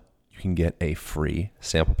guess what? You can get a free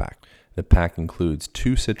sample pack. The pack includes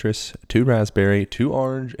 2 citrus, 2 raspberry, 2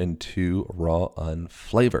 orange, and 2 raw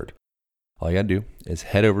unflavored. All you gotta do is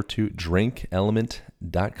head over to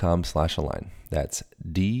drinkelement.com/align. That's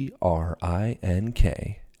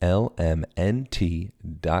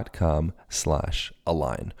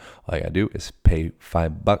DRINKLMNT.com/align. All you gotta do is pay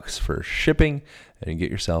 $5 for shipping and you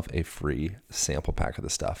get yourself a free sample pack of the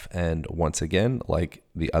stuff. And once again, like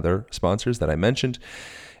the other sponsors that I mentioned,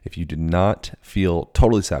 if you did not feel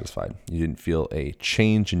totally satisfied, you didn't feel a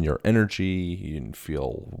change in your energy, you didn't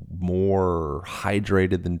feel more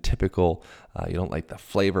hydrated than typical, you don't like the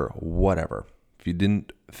flavor, whatever. If you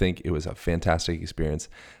didn't think it was a fantastic experience,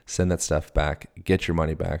 send that stuff back, get your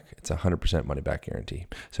money back. It's a 100% money back guarantee.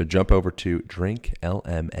 So jump over to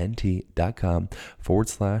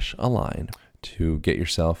drinklmnt.com/align to get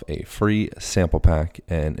yourself a free sample pack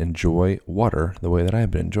and enjoy water the way that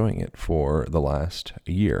I've been enjoying it for the last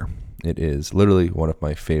year. It is literally one of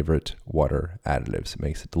my favorite water additives. It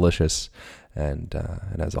makes it delicious and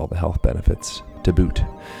it has all the health benefits to boot.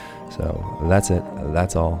 So that's it.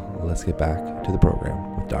 That's all. Let's get back to the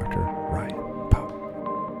program with Dr. Ryan Pope.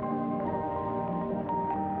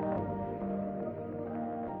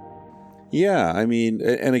 Yeah, I mean,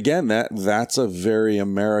 and again, that's a very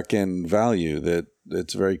American value that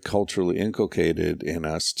it's very culturally inculcated in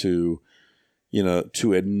us to,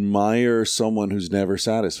 to admire someone who's never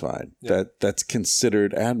satisfied. Yeah. That's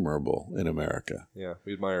considered admirable in America. Yeah,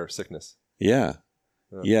 we admire sickness. Yeah.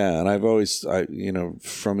 Yeah, and I've always,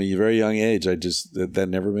 from a very young age, that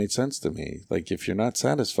never made sense to me. Like, if you're not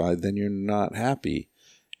satisfied, then you're not happy.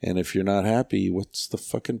 And if you're not happy, what's the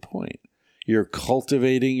fucking point? You're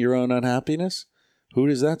cultivating your own unhappiness? Who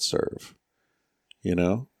does that serve?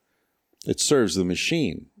 It serves the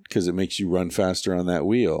machine because it makes you run faster on that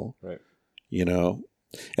wheel. Right.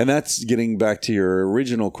 And that's getting back to your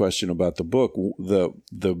original question about the book.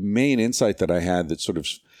 The main insight that I had that sort of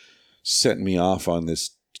set me off on this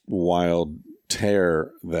wild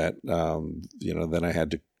tear that, then I had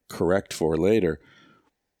to correct for later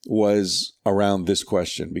was around this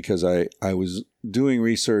question, because I was doing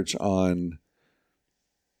research on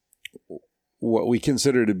what we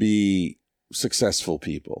consider to be successful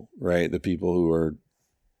people, right? The people who are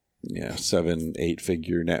 7-8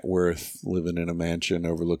 figure net worth, living in a mansion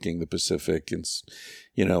overlooking the Pacific, and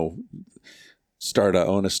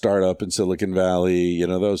own a startup in Silicon Valley,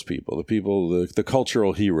 those people, the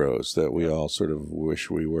cultural heroes that we all sort of wish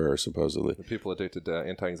we were, supposedly. The people addicted to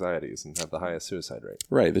anti-anxieties and have the highest suicide rate.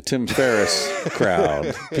 Right, the Tim Ferriss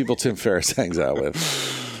crowd, people Tim Ferriss hangs out with.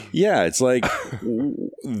 Yeah, it's like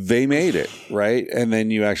they made it, right? And then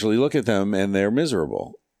you actually look at them and they're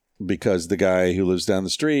miserable because the guy who lives down the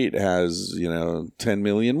street has, 10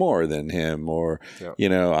 million more than him, or,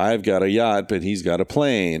 I've got a yacht, but he's got a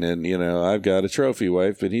plane, and, I've got a trophy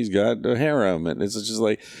wife, but he's got a harem. And it's just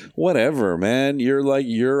like, whatever, man,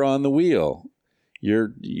 you're on the wheel.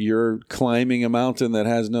 You're climbing a mountain that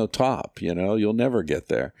has no top, you'll never get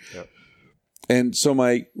there. Yep. And so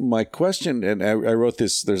my question, and I wrote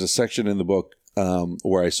this, there's a section in the book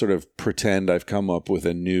where I sort of pretend I've come up with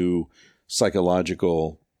a new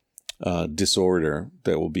psychological disorder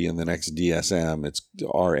that will be in the next DSM. It's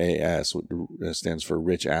RAS, which stands for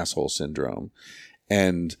Rich Asshole Syndrome.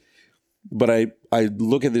 But I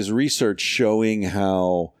look at this research showing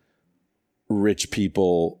how rich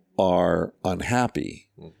people are unhappy.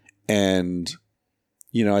 And,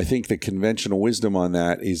 I think the conventional wisdom on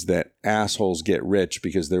that is that assholes get rich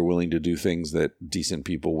because they're willing to do things that decent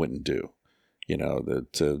people wouldn't do.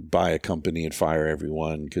 to buy a company and fire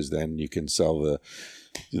everyone, because then you can sell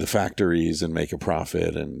the factories and make a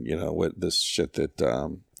profit, and what this shit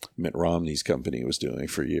that Mitt Romney's company was doing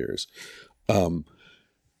for years.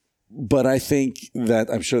 But I think that,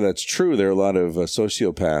 I'm sure that's true. There are a lot of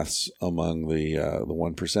sociopaths among the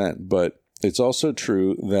 1%, but it's also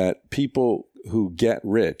true that people who get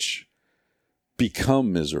rich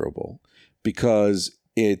become miserable because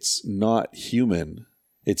it's not human.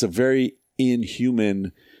 It's a very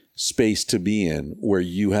inhuman space to be in, where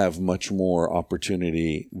you have much more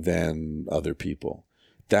opportunity than other people.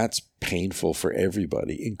 That's painful for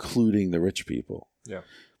everybody, including the rich people. Yeah.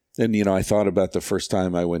 And, I thought about the first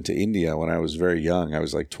time I went to India when I was very young. I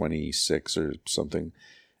was like 26 or something.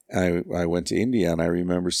 I went to India, and I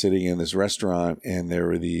remember sitting in this restaurant, and I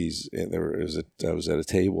was at a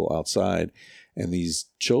table outside, and these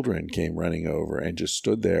children came running over and just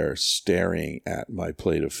stood there staring at my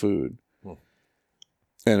plate of food.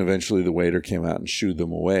 And eventually the waiter came out and shooed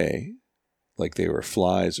them away like they were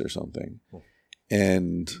flies or something.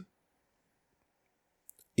 And,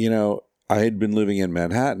 I had been living in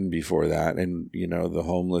Manhattan before that, and, the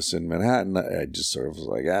homeless in Manhattan, I just sort of was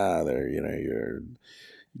like, you're a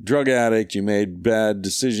drug addict, you made bad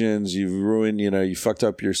decisions, you've ruined, you fucked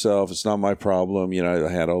up yourself, it's not my problem. I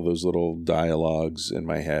had all those little dialogues in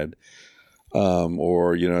my head.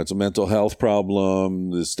 Or, it's a mental health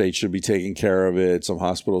problem, the state should be taking care of it, some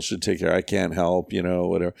hospital should take care, I can't help,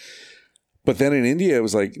 whatever. But then in India, it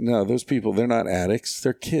was like, no, those people, they're not addicts,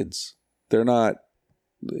 they're kids.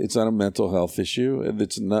 It's not a mental health issue.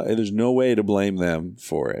 There's no way to blame them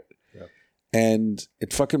for it. Yeah. And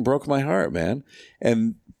it fucking broke my heart, man.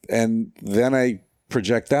 And then I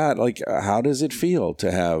project that, like, how does it feel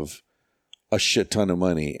to have a shit ton of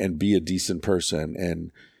money and be a decent person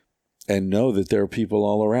and know that there are people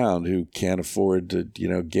all around who can't afford to,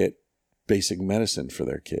 get basic medicine for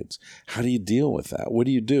their kids? How do you deal with that? What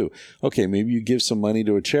do you do? Okay, maybe you give some money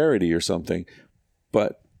to a charity or something,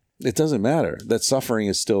 but it doesn't matter. That suffering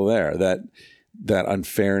is still there. That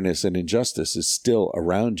unfairness and injustice is still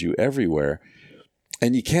around you everywhere.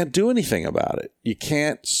 And you can't do anything about it. You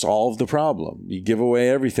can't solve the problem. You give away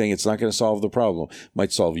everything, it's not going to solve the problem. It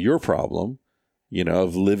might solve your problem,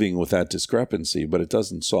 of living with that discrepancy, but it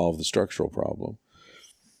doesn't solve the structural problem.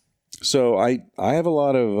 So I have a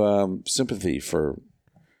lot of sympathy for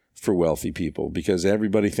wealthy people, because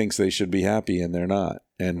everybody thinks they should be happy and they're not.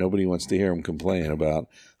 And nobody wants to hear them complain about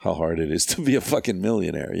how hard it is to be a fucking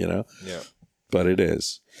millionaire, Yeah. But it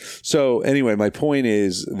is. So anyway, my point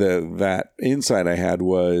is that insight I had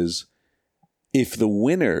was, if the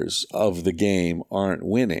winners of the game aren't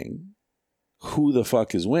winning, who the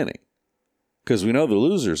fuck is winning? Because we know the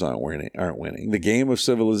losers aren't winning. The game of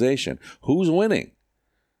civilization, who's winning?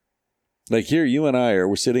 Like here, you and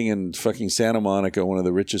we're sitting in fucking Santa Monica, one of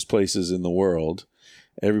the richest places in the world.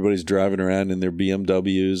 Everybody's driving around in their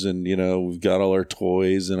BMWs, and, we've got all our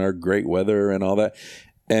toys and our great weather and all that.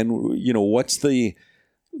 And, what's the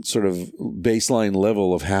sort of baseline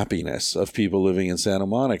level of happiness of people living in Santa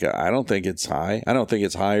Monica? I don't think it's high. I don't think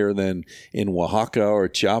it's higher than in Oaxaca or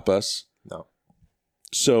Chiapas. No.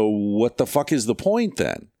 So what the fuck is the point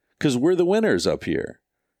then? Because we're the winners up here,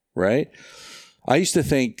 right? I used to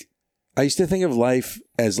think of life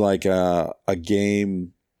as like a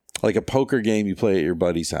game, like a poker game you play at your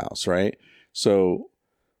buddy's house, right? So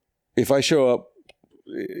if I show up,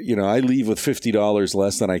 I leave with $50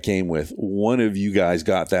 less than I came with. One of you guys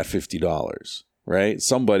got that $50, right?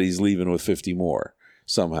 Somebody's leaving with 50 more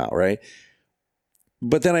somehow, right?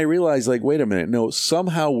 But then I realized, like, wait a minute. No,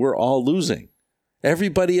 somehow we're all losing.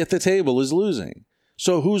 Everybody at the table is losing.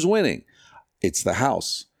 So who's winning? It's the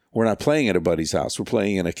house. We're not playing at a buddy's house. We're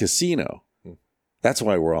playing in a casino. That's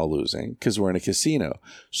why we're all losing, because we're in a casino.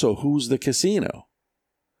 So who's the casino?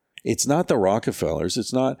 It's not the Rockefellers.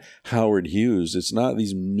 It's not Howard Hughes. It's not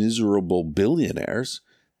these miserable billionaires.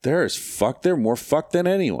 They're more fucked than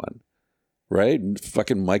anyone, right? And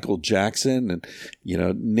fucking Michael Jackson, and,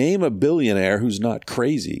 name a billionaire who's not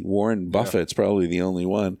crazy. Warren Buffett's probably the only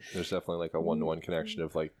one. There's definitely like a one-to-one connection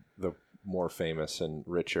of, like, the more famous and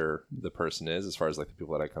richer the person is, as far as, like, the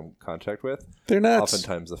people that I come in contact with. They're nuts.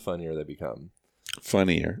 Oftentimes the funnier they become.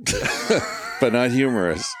 Funnier, but not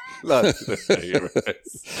humorous. Not humorous.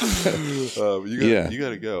 You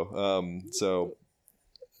gotta go.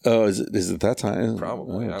 Oh, is it that time?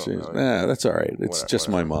 Probably. Oh, nah, that's all right. It's just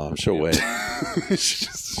my mom. She'll wait. She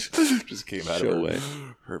just came out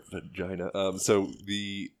of her vagina. So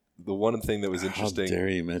the one thing that was interesting. How dare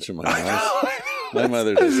you mention my mom? My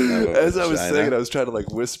mother doesn't have a vagina. As I was saying, I was trying to,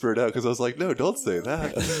 like, whisper it out, because I was like, no, don't say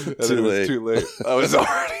that. And Too late. I was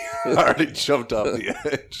already. already jumped off the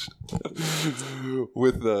edge.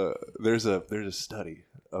 There's a study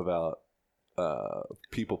about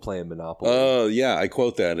people playing Monopoly. Oh yeah, I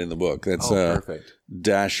quote that in the book. That's perfect.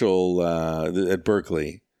 Daschle at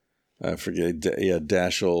Berkeley. I forget.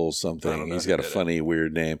 Daschle something. He's got a funny,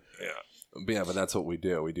 weird name. Yeah, but that's what we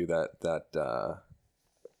do. We do that.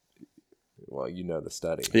 Well, you know the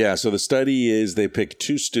study. Yeah. So the study is they pick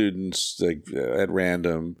two students at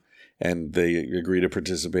random, and they agree to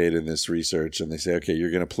participate in this research. And they say, okay,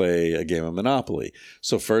 you're going to play a game of Monopoly.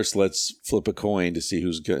 So first, let's flip a coin to see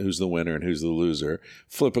who's the winner and who's the loser.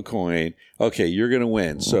 Flip a coin. Okay, you're going to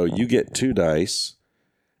win. So you get 2 dice,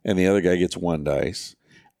 and the other guy gets 1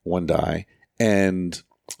 die. And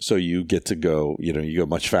so you get to go, you go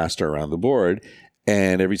much faster around the board.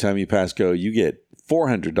 And every time you pass go, you get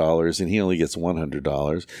 $400 and he only gets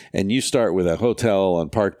 $100. And you start with a hotel on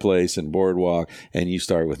Park Place and Boardwalk, and you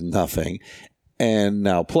start with nothing. And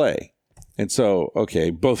now play. And so, okay,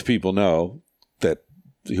 both people know that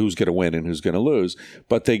who's going to win and who's going to lose,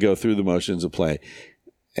 but they go through the motions of play.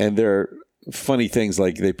 And there are funny things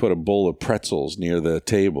like they put a bowl of pretzels near the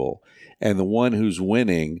table, and the one who's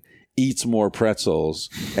winning eats more pretzels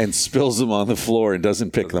and spills them on the floor and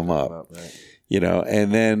doesn't pick them up. Right.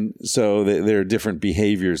 And then so there are different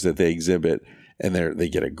behaviors that they exhibit, and they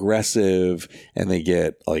get aggressive and they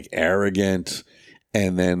get like arrogant,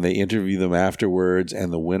 and then they interview them afterwards,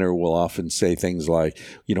 and the winner will often say things like,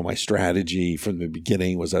 my strategy from the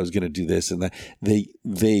beginning was I was going to do this and that.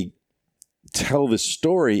 They tell the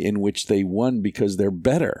story in which they won because they're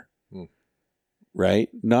better. Right?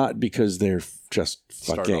 Not because they're just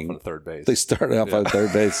fucking... Start off on third base. They start off on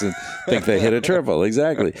third base and think they hit a triple.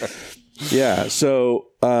 Exactly. Yeah. So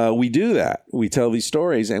we do that. We tell these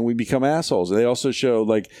stories and we become assholes. They also show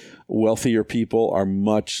like wealthier people are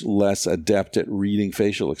much less adept at reading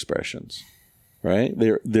facial expressions. Right?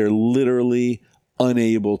 They're literally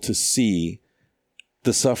unable to see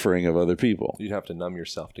the suffering of other people. You'd have to numb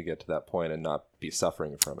yourself to get to that point and not be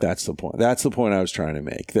suffering from it. That's the point. That's the point I was trying to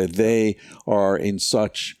make, that they are in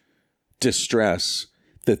such distress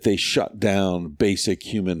that they shut down basic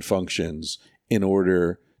human functions in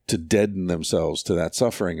order to deaden themselves to that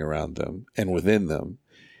suffering around them and within them.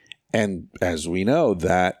 And as we know,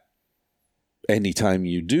 that anytime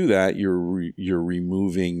you do that, you're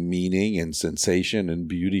removing meaning and sensation and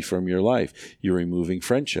beauty from your life. You're removing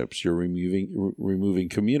friendships. You're removing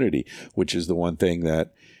community, which is the one thing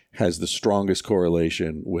that has the strongest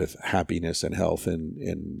correlation with happiness and health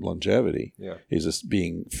and longevity. Yeah, is this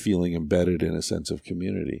feeling embedded in a sense of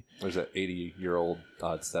community. There's an 80-year-old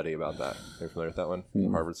study about that. Are you familiar with that one? The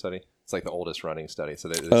Harvard study. It's like the oldest running study. So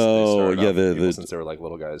they started since they were like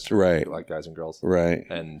little guys, right? Like guys and girls, right?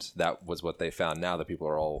 And that was what they found. Now that people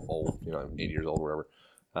are all old, 80 years old, whatever.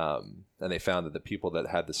 And they found that the people that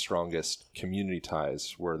had the strongest community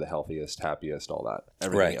ties were the healthiest, happiest, all that.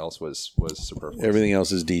 Everything else was superfluous. Everything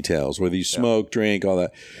else is details. Whether you smoke, drink, all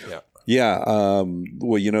that. Yeah. Yeah.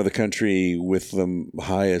 Well, the country with the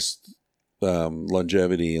highest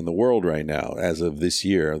longevity in the world right now, as of this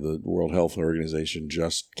year, the World Health Organization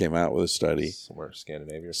just came out with a study. Somewhere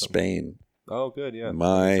Scandinavia or something. Spain. Oh, good. Yeah.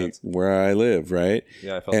 Where I live, right?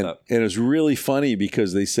 Yeah, I felt that. And it was really funny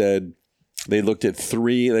because they said they looked at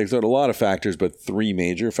a lot of factors, but 3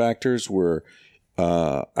 major factors were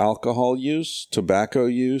alcohol use, tobacco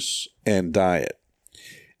use, and diet.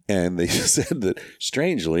 And they said that,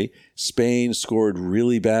 strangely, Spain scored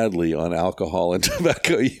really badly on alcohol and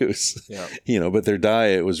tobacco use. Yeah. But their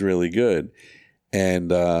diet was really good. And,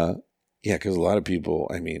 because a lot of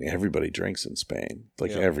people, everybody drinks in Spain,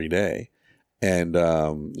 every day. And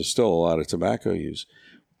there's still a lot of tobacco use.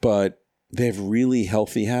 But they have really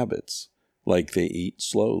healthy habits. Like they eat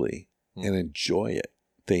slowly and enjoy it.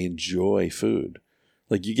 They enjoy food.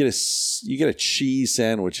 Like you get a cheese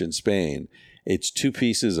sandwich in Spain. It's 2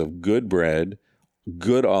 pieces of good bread,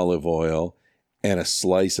 good olive oil, and a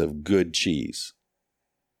slice of good cheese.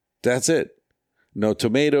 That's it. No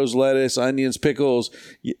tomatoes, lettuce, onions, pickles,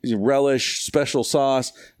 relish, special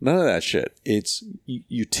sauce, none of that shit. It's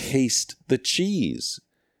you taste the cheese.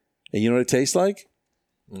 And you know what it tastes like?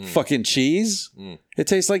 Fucking cheese. It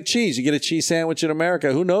tastes like cheese. You get a cheese sandwich in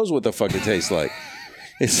America. Who knows what the fuck it tastes like?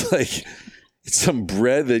 It's like it's some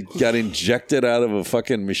bread that got injected out of a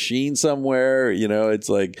fucking machine somewhere. It's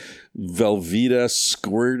like Velveeta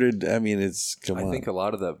squirted. I think a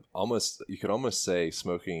lot of you could almost say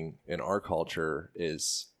smoking in our culture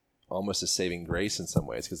is almost a saving grace in some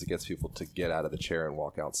ways because it gets people to get out of the chair and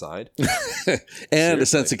walk outside. And Seriously. a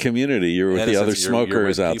sense of community. You're with the other smokers you're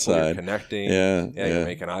with people, outside. you're connecting. Yeah. You're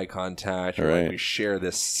making eye contact. You're Right. like, we share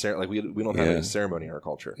this. Like we don't have any ceremony in our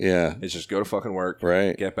culture. Yeah. It's just go to fucking work.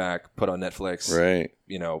 Right. Get back. Put on Netflix. Right.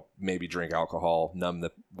 You know, maybe drink alcohol, numb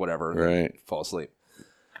the whatever. Right. Fall asleep.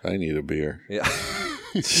 I need a beer. Yeah.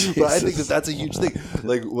 But I think that's a huge thing.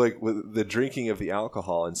 Like with the drinking of the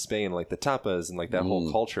alcohol in Spain, like the tapas and like that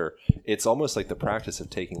whole culture, it's almost like the practice of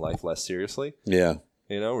taking life less seriously. Yeah.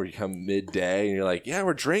 You know, where you come midday and you're like, yeah,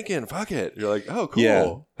 we're drinking. Fuck it. You're like, oh, cool. Yeah.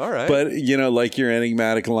 All right. But, you know, like your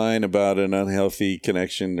enigmatic line about an unhealthy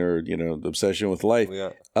connection or, you know, obsession with life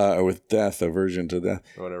or with death, aversion to death.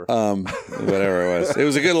 Whatever. Whatever it was. It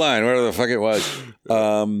was a good line, whatever the fuck it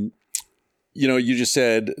was. You know, you just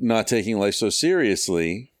said not taking life so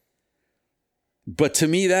seriously. But to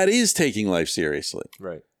me, that is taking life seriously.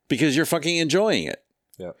 Right. Because you're fucking enjoying it.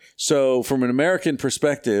 Yeah. So from an American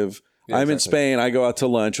perspective, I'm in Spain. I go out to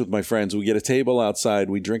lunch with my friends. We get a table outside.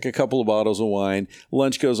 We drink a couple of bottles of wine.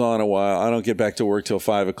 Lunch goes on a while. I don't get back to work till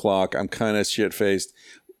 5 o'clock. I'm kind of shit-faced,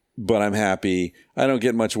 but I'm happy. I don't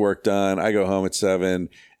get much work done. I go home at 7,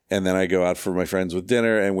 and then I go out for my friends with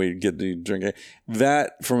dinner, and we get to drink.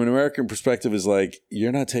 That, from an American perspective, is like,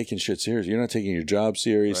 you're not taking shit serious. You're not taking your job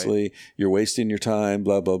seriously. Right. You're wasting your time,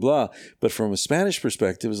 blah, blah, blah. But from a Spanish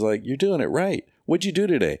perspective, it's like, you're doing it right. What'd you do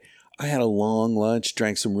today? I had a long lunch,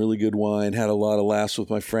 drank some really good wine, had a lot of laughs with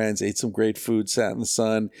my friends, ate some great food, sat in the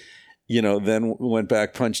sun, you know, then went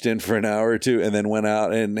back, punched in for an hour or two, and then went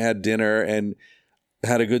out and had dinner and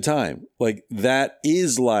had a good time. Like, that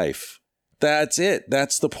is life. That's it.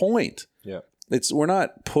 That's the point. Yeah. We're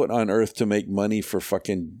not put on earth to make money for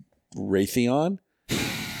fucking Raytheon. I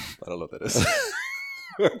don't know what that is.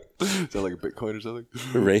 Is that like a Bitcoin or something?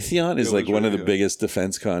 Raytheon is like one of the biggest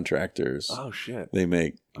defense contractors. Oh shit! They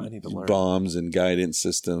make bombs and guidance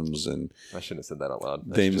systems, and I shouldn't have said that out loud.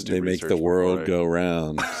 They make the world go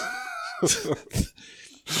round.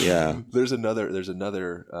 Yeah. There's another.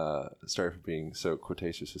 Sorry for being so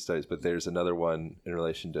quotacious with studies, but there's another one in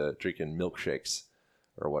relation to drinking milkshakes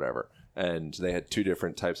or whatever, and they had 2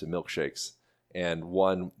 different types of milkshakes, and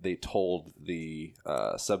one they told the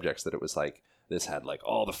subjects that it was like. This had like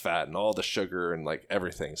all the fat and all the sugar and like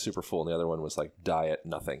everything super full. And the other one was like diet,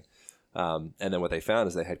 nothing. And then what they found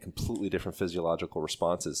is they had completely different physiological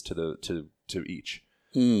responses to each.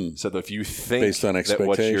 So that if you think based on that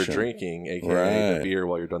what you're drinking, aka the beer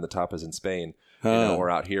while you're doing the tapas in Spain, you know, or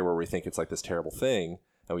out here where we think it's like this terrible thing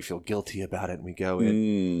and we feel guilty about it and we go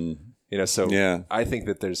in. You know, so I think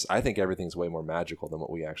that I think everything's way more magical than what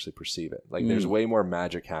we actually perceive it. Like there's way more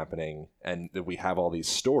magic happening, and that we have all these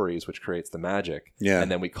stories, which creates the magic. Yeah.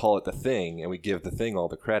 And then we call it the thing, and we give the thing all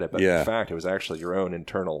the credit. But in fact, it was actually your own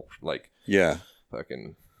internal, like,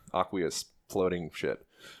 fucking aqueous floating shit.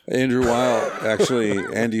 Andy Weil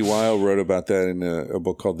wrote about that in a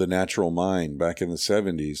book called The Natural Mind back in the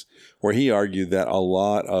 70s, where he argued that a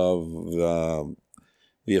lot of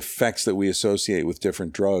the effects that we associate with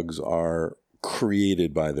different drugs are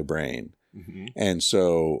created by the brain. Mm-hmm. And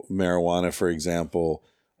so marijuana, for example,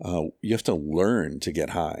 you have to learn to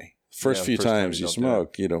get high. First few times you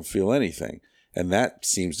smoke, you don't feel anything. And that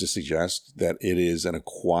seems to suggest that it is an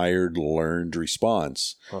acquired, learned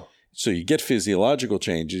response. Huh. So you get physiological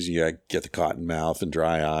changes. You get the cotton mouth and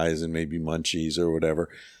dry eyes and maybe munchies or whatever.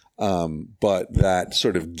 But that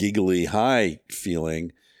sort of giggly high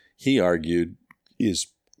feeling, he argued, is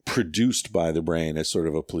produced by the brain as sort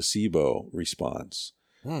of a placebo response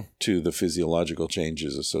to the physiological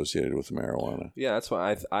changes associated with marijuana. Yeah, that's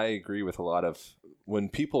why I agree with a lot of when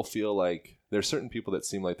people feel like there's certain people that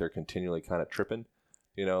seem like they're continually kind of tripping,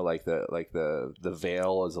 you know, like the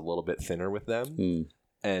veil is a little bit thinner with them,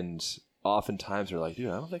 and oftentimes they're like, dude,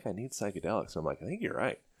 I don't think I need psychedelics. I'm like, I think you're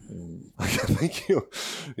right. Like, I think you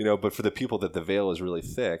know, but for the people that the veil is really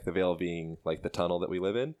thick, the veil being like the tunnel that we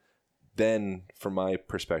live in. Then, from my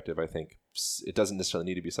perspective, I think it doesn't necessarily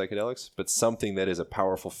need to be psychedelics, but something that is a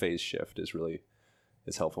powerful phase shift is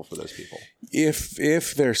helpful for those people.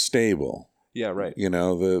 If they're stable. Yeah, right. You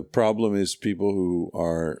know, the problem is people who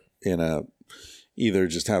are either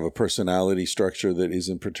just have a personality structure that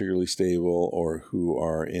isn't particularly stable, or who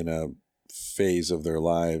are in a phase of their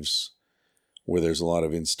lives where there's a lot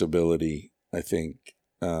of instability. I think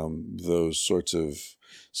those sorts of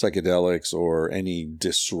psychedelics or any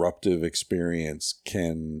disruptive experience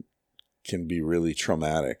can be really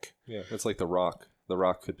traumatic. Yeah, it's like The Rock The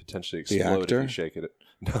Rock could potentially The explode actor? if you shake it.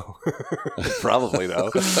 No, probably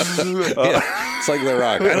no. Yeah, it's like The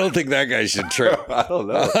Rock. I don't think that guy should trip. I don't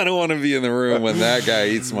know. I don't want to be in the room when that guy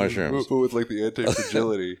eats mushrooms. But with like the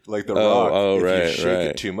anti-fragility, like The Oh, Rock, if right, you shake right.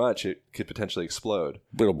 it too much, it could potentially explode.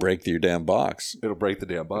 It'll break your damn box. It'll break the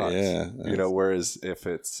damn box. Yeah, you know. Whereas if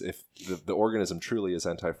the organism truly is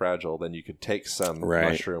anti-fragile, then you could take some Right.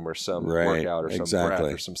 mushroom or some Right, workout or some exactly.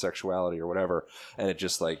 breath or some sexuality or whatever, and it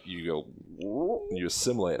just like you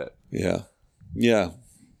assimilate it. Yeah. Yeah.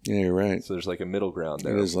 Yeah, you're right. So there's like a middle ground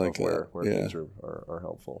there. It is like where that. Yeah. things are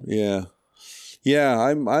helpful. Yeah. Yeah,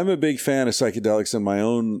 I'm a big fan of psychedelics in my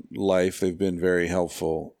own life. They've been very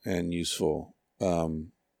helpful and useful.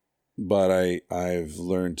 But I've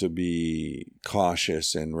learned to be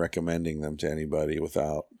cautious in recommending them to anybody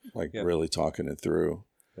without really talking it through.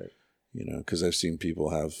 Right. You know, because I've seen people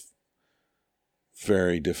have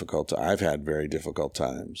I've had very difficult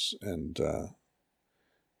times, and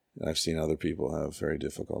I've seen other people have very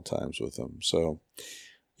difficult times with them. So,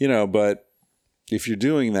 you know, but if you're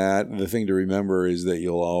doing that, the thing to remember is that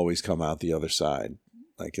you'll always come out the other side.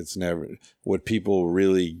 Like, it's never, what people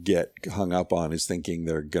really get hung up on is thinking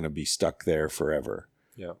they're going to be stuck there forever.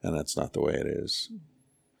 Yeah. And that's not the way it is.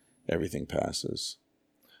 Everything passes.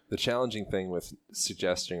 The challenging thing with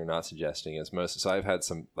suggesting or not suggesting is so I've had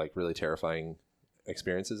some like really terrifying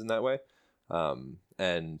experiences in that way.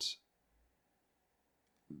 And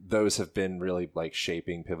those have been really like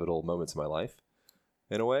shaping pivotal moments in my life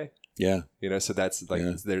in a way. Yeah. You know, so that's like,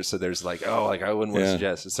 there's like, oh, like I wouldn't want to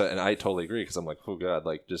suggest. So, and I totally agree. Cause I'm like, oh God,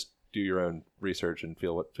 like just do your own research and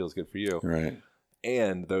feel what feels good for you. Right.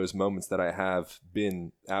 And those moments that I have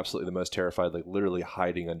been absolutely the most terrified, like literally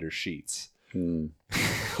hiding under sheets.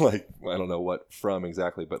 Like, I don't know what from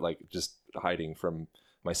exactly, but like just hiding from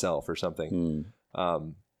myself or something.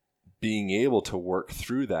 Being able to work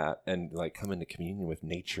through that and like come into communion with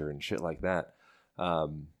nature and shit like that.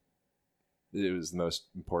 It was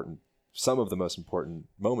some of the most important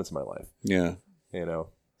moments in my life. Yeah. You know,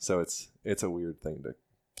 so it's a weird thing to.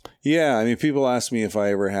 Yeah. I mean, people ask me if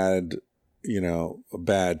I ever had, you know, a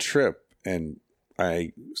bad trip, and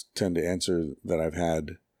I tend to answer that I've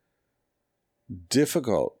had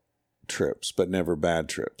difficult trips, but never bad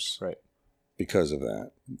trips. Right. Because of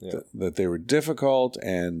that. Yeah. That they were difficult,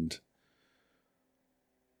 and,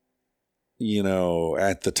 you know,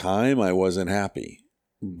 at the time I wasn't happy,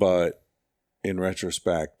 but in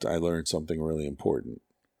retrospect, I learned something really important.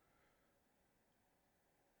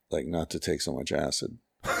 Like not to take so much acid.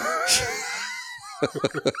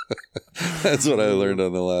 That's what I learned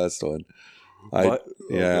on the last one. I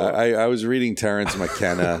was reading Terence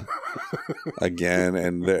McKenna again,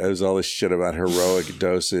 and there was all this shit about heroic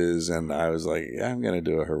doses, and I was like, yeah, I'm going to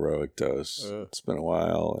do a heroic dose. It's been a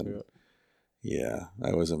while, and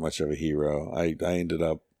I wasn't much of a hero. I ended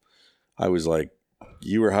up, I was like,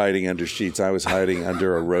 you were hiding under sheets. I was hiding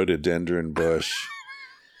under a rhododendron bush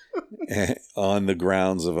on the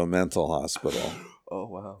grounds of a mental hospital. Oh,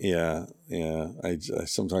 wow. Yeah. I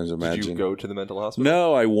sometimes imagine. Did you go to the mental hospital?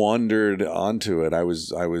 No, I wandered onto it. I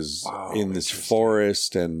was in this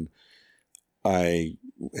forest, and I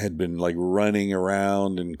had been like running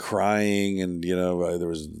around and crying, and you know,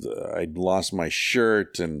 I'd lost my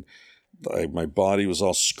shirt, and my body was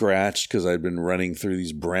all scratched because I'd been running through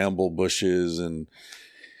these bramble bushes, and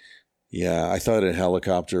I thought a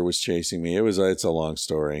helicopter was chasing me. It's a long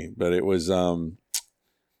story, but it was so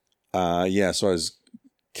I was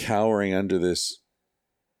cowering under this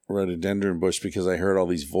rhododendron bush because I heard all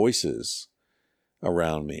these voices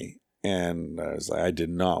around me, and I was like, I did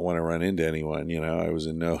not want to run into anyone. You know, I was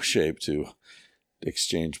in no shape to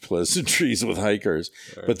exchange pleasantries with hikers,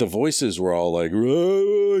 but the voices were all like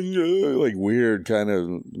weird kind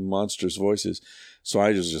of monstrous voices. So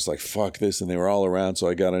I was just like, fuck this. And they were all around. So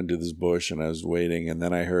I got into this bush and I was waiting. And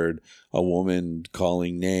then I heard a woman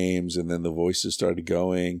calling names, and then the voices started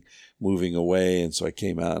moving away. And so I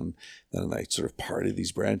came out, and then I sort of parted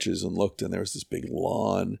these branches and looked, and there was this big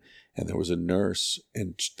lawn, and there was a nurse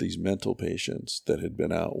and these mental patients that had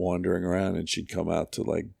been out wandering around, and she'd come out to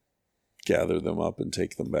like gather them up and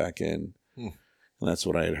take them back in. And that's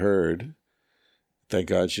what I had heard. Thank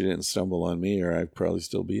God she didn't stumble on me, or I'd probably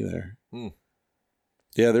still be there.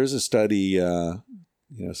 Yeah, there's a study,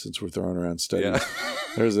 since we're throwing around studies,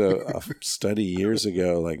 there's a study years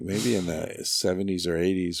ago, like maybe in the 70s or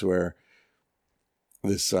 80s, where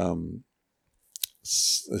this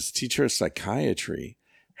teacher of psychiatry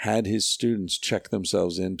had his students check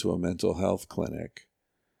themselves into a mental health clinic,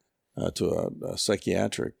 to a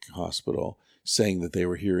psychiatric hospital, saying that they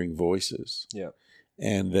were hearing voices. Yeah.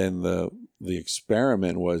 And then the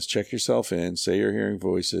experiment was check yourself in, say you're hearing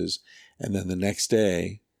voices, and then the next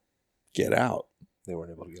day, get out. They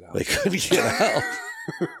weren't able to get out. They couldn't get out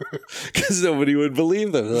because nobody would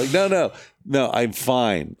believe them. They're like, no, I'm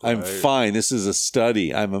fine. I'm fine. This is a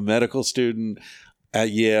study. I'm a medical student at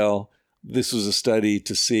Yale. This was a study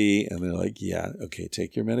to see. And they're like, yeah, okay,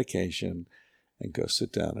 take your medication and go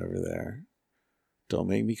sit down over there. Don't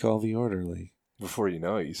make me call the orderly. Before you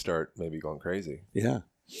know it, you start maybe going crazy. Yeah.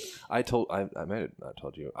 I might have not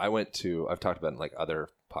told you. I've talked about it in like other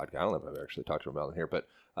podcasts. I don't know if I've actually talked about it in here, but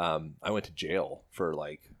I went to jail for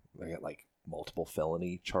I got like multiple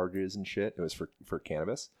felony charges and shit. It was for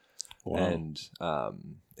cannabis. Wow. And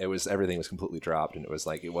everything was completely dropped, and it was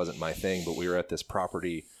like, it wasn't my thing, but we were at this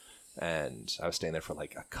property and I was staying there for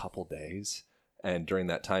like a couple days. And during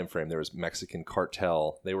that time frame, there was Mexican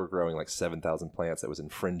cartel. They were growing like 7,000 plants that was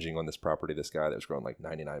infringing on this property. This guy that was growing like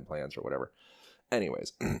 99 plants or whatever.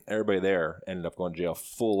 Anyways, everybody there ended up going to jail,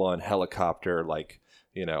 full on helicopter, like,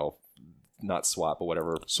 not SWAT, but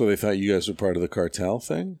whatever. So they thought you guys were part of the cartel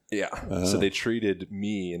thing? Yeah. So they treated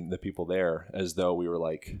me and the people there as though we were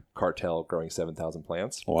like cartel growing 7,000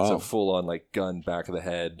 plants. Wow. So full on like gun back of the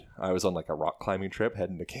head. I was on like a rock climbing trip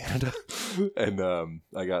heading to Canada. And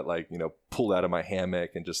I got like, pulled out of my hammock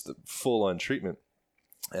and just the full on treatment.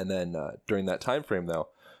 And then during that time frame though,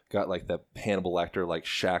 got like the Hannibal Lecter like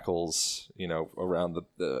shackles, around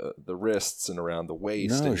the wrists and around the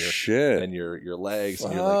waist and your legs.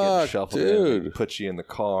 Fuck, and you're like getting shuffled dude. in, put you in the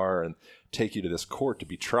car and take you to this court to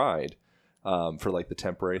be tried for like the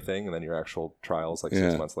temporary thing, and then your actual trials like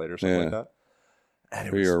 6 months later, something like that. And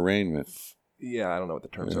for your arraignment. Yeah, I don't know what the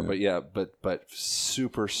terms are, but but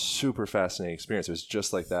super, super fascinating experience. It was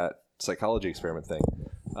just like that psychology experiment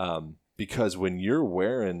thing. Because when you're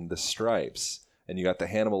wearing the stripes and you got the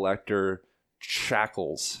Hannibal Lecter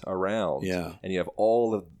shackles around, and you have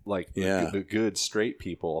all of like the good straight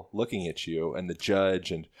people looking at you and the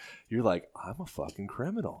judge, and you're like, I'm a fucking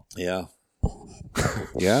criminal. Yeah.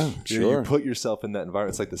 Yeah, sure. You put yourself in that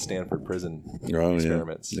environment. It's like the Stanford prison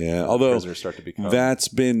experiments. Yeah. Although prisoners start to become. That's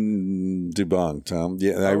been debunked.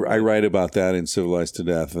 I write about that in Civilized to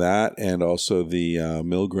Death. That, and also the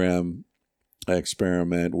Milgram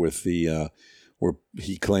experiment with the where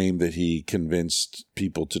he claimed that he convinced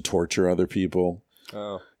people to torture other people.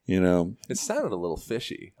 Oh, it sounded a little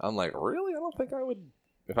fishy. I'm like, really? I don't think I would.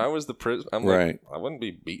 If I was the prison, I'm right. like, I wouldn't be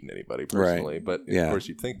beating anybody personally, right. But of course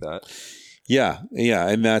you'd think that. Yeah,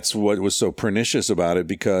 and that's what was so pernicious about it,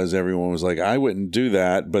 because everyone was like, I wouldn't do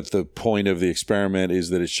that, but the point of the experiment is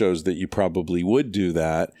that it shows that you probably would do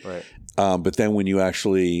that. Right. But then when you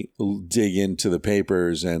actually dig into the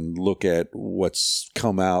papers and look at what's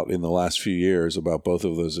come out in the last few years about both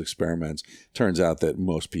of those experiments, turns out that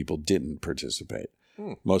most people didn't participate.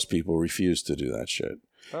 Most people refused to do that shit.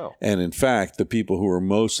 Oh. And in fact, the people who were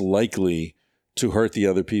most likely to hurt the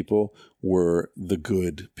other people were the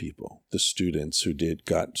good people, the students who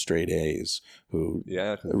got straight A's, who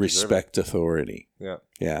respect authority. Yeah.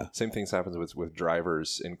 Yeah. Same things happens with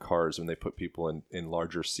drivers in cars when they put people in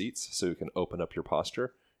larger seats so you can open up your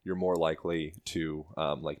posture. You're more likely to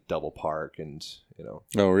like double park and,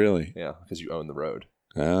 Oh, really? Yeah, because you own the road.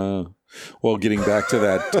 Oh. Well, getting back to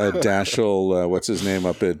that Daschle, what's his name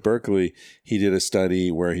up at Berkeley, he did a study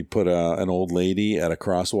where he put an old lady at a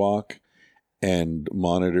crosswalk and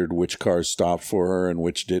monitored which cars stopped for her and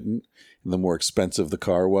which didn't. And the more expensive the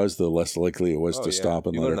car was, the less likely it was to stop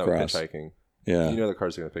and let her cross. Hitchhiking. Yeah. The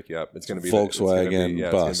cars are going to pick you up. It's going to be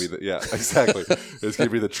Volkswagen bus. Exactly. It's going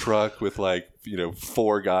to be the truck with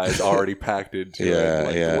 4 guys already packed into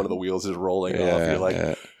it. One of the wheels is rolling off. You're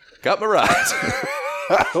like, got my ride.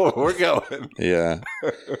 We're going. Yeah.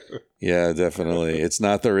 Yeah, definitely. It's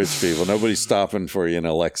not the rich people. Nobody's stopping for you in a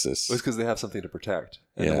Lexus. Well, it's because they have something to protect.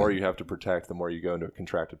 And the more you have to protect, the more you go into a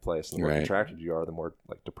contracted place. And the more contracted you are, the more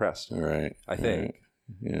depressed. Right. I think.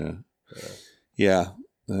 Right. Yeah,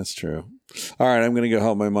 that's true. All right, I'm going to go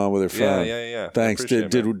help my mom with her phone. Yeah. Thanks.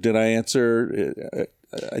 Did I answer?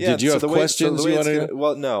 Did you have questions you wanted to?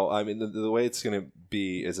 Well, no. I mean, the way it's going to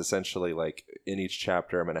be is essentially like in each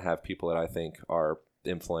chapter, I'm going to have people that I think are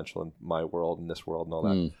influential in my world and this world and all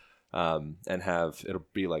that. And it'll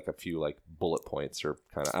be like a few like bullet points or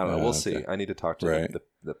kind of, I don't know. We'll see. I need to talk to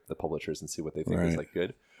the publishers and see what they think is like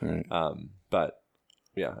good. Right. But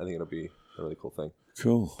yeah, I think it'll be a really cool thing.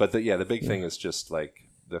 Cool. But the big thing is just like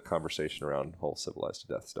the conversation around whole civilized to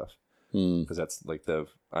death stuff. Because that's like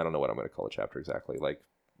I don't know what I'm going to call the chapter exactly, like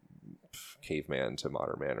caveman to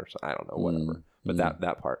modern man or something. I don't know, whatever. But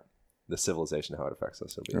that part, the civilization, how it affects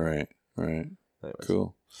us. Right. Anyways.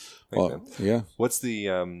 Cool. Thanks, man. Yeah. What's the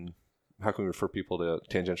how can we refer people to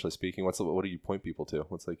Tangentially Speaking? What do you point people to?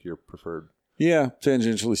 What's like your preferred? Yeah,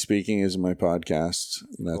 Tangentially Speaking is my podcast.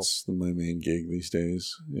 That's my main gig these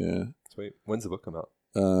days. Yeah. Sweet. When's the book come out?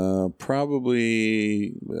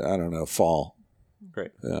 Probably, I don't know, fall.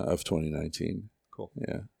 Great. Of 2019. Cool.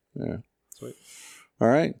 Yeah. Sweet. All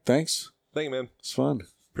right. Thanks. Thank you, man. It's fun.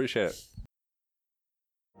 Appreciate it.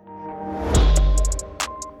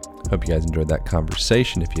 Hope you guys enjoyed that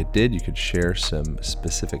conversation. If you did, you could share some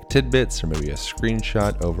specific tidbits or maybe a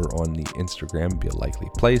screenshot over on the Instagram. It'd be a likely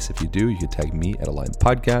place. If you do, you could tag me at Align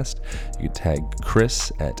Podcast. You could tag Chris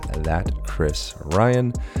at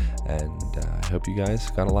 @ChrisRyan. And I hope you guys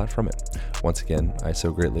got a lot from it. Once again, I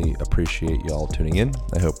so greatly appreciate y'all tuning in.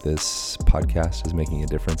 I hope this podcast is making a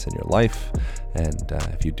difference in your life. And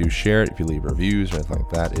if you do share it, if you leave reviews or anything like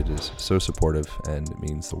that, it is so supportive and it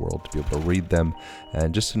means the world to be able to read them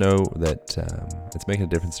and just to know that it's making a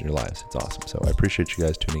difference in your lives. It's awesome. So I appreciate you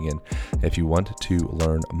guys tuning in. If you want to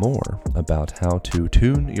learn more about how to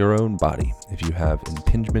tune your own body, if you have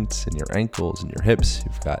impingements in your ankles and your hips,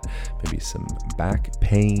 you've got maybe some back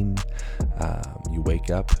pain, you wake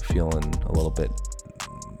up feeling a little bit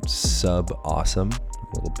sub-awesome,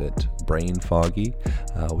 a little bit brain foggy,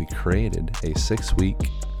 we created a 6-week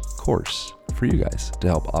course for you guys to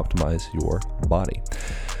help optimize your body.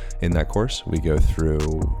 In that course, we go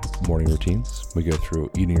through morning routines, we go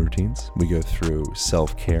through eating routines, we go through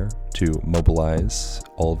self-care to mobilize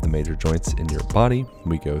all of the major joints in your body.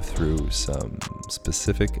 We go through some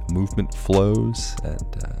specific movement flows and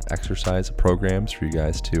exercise programs for you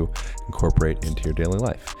guys to incorporate into your daily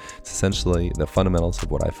life. It's essentially the fundamentals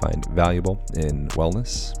of what I find valuable in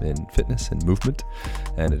wellness, in fitness, and movement,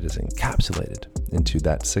 and it is encapsulated into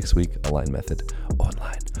that 6-week Align Method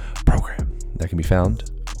online program that can be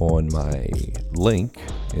found on my link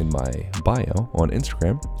in my bio on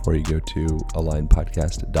Instagram, or you go to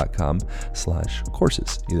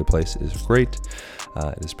alignpodcast.com/courses. Either place is great.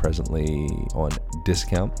 It is presently on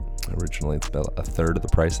discount. Originally, it's about a third of the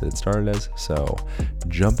price that it started as. So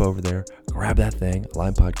jump over there, grab that thing,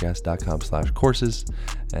 alignpodcast.com/courses,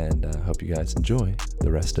 and hope you guys enjoy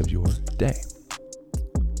the rest of your day.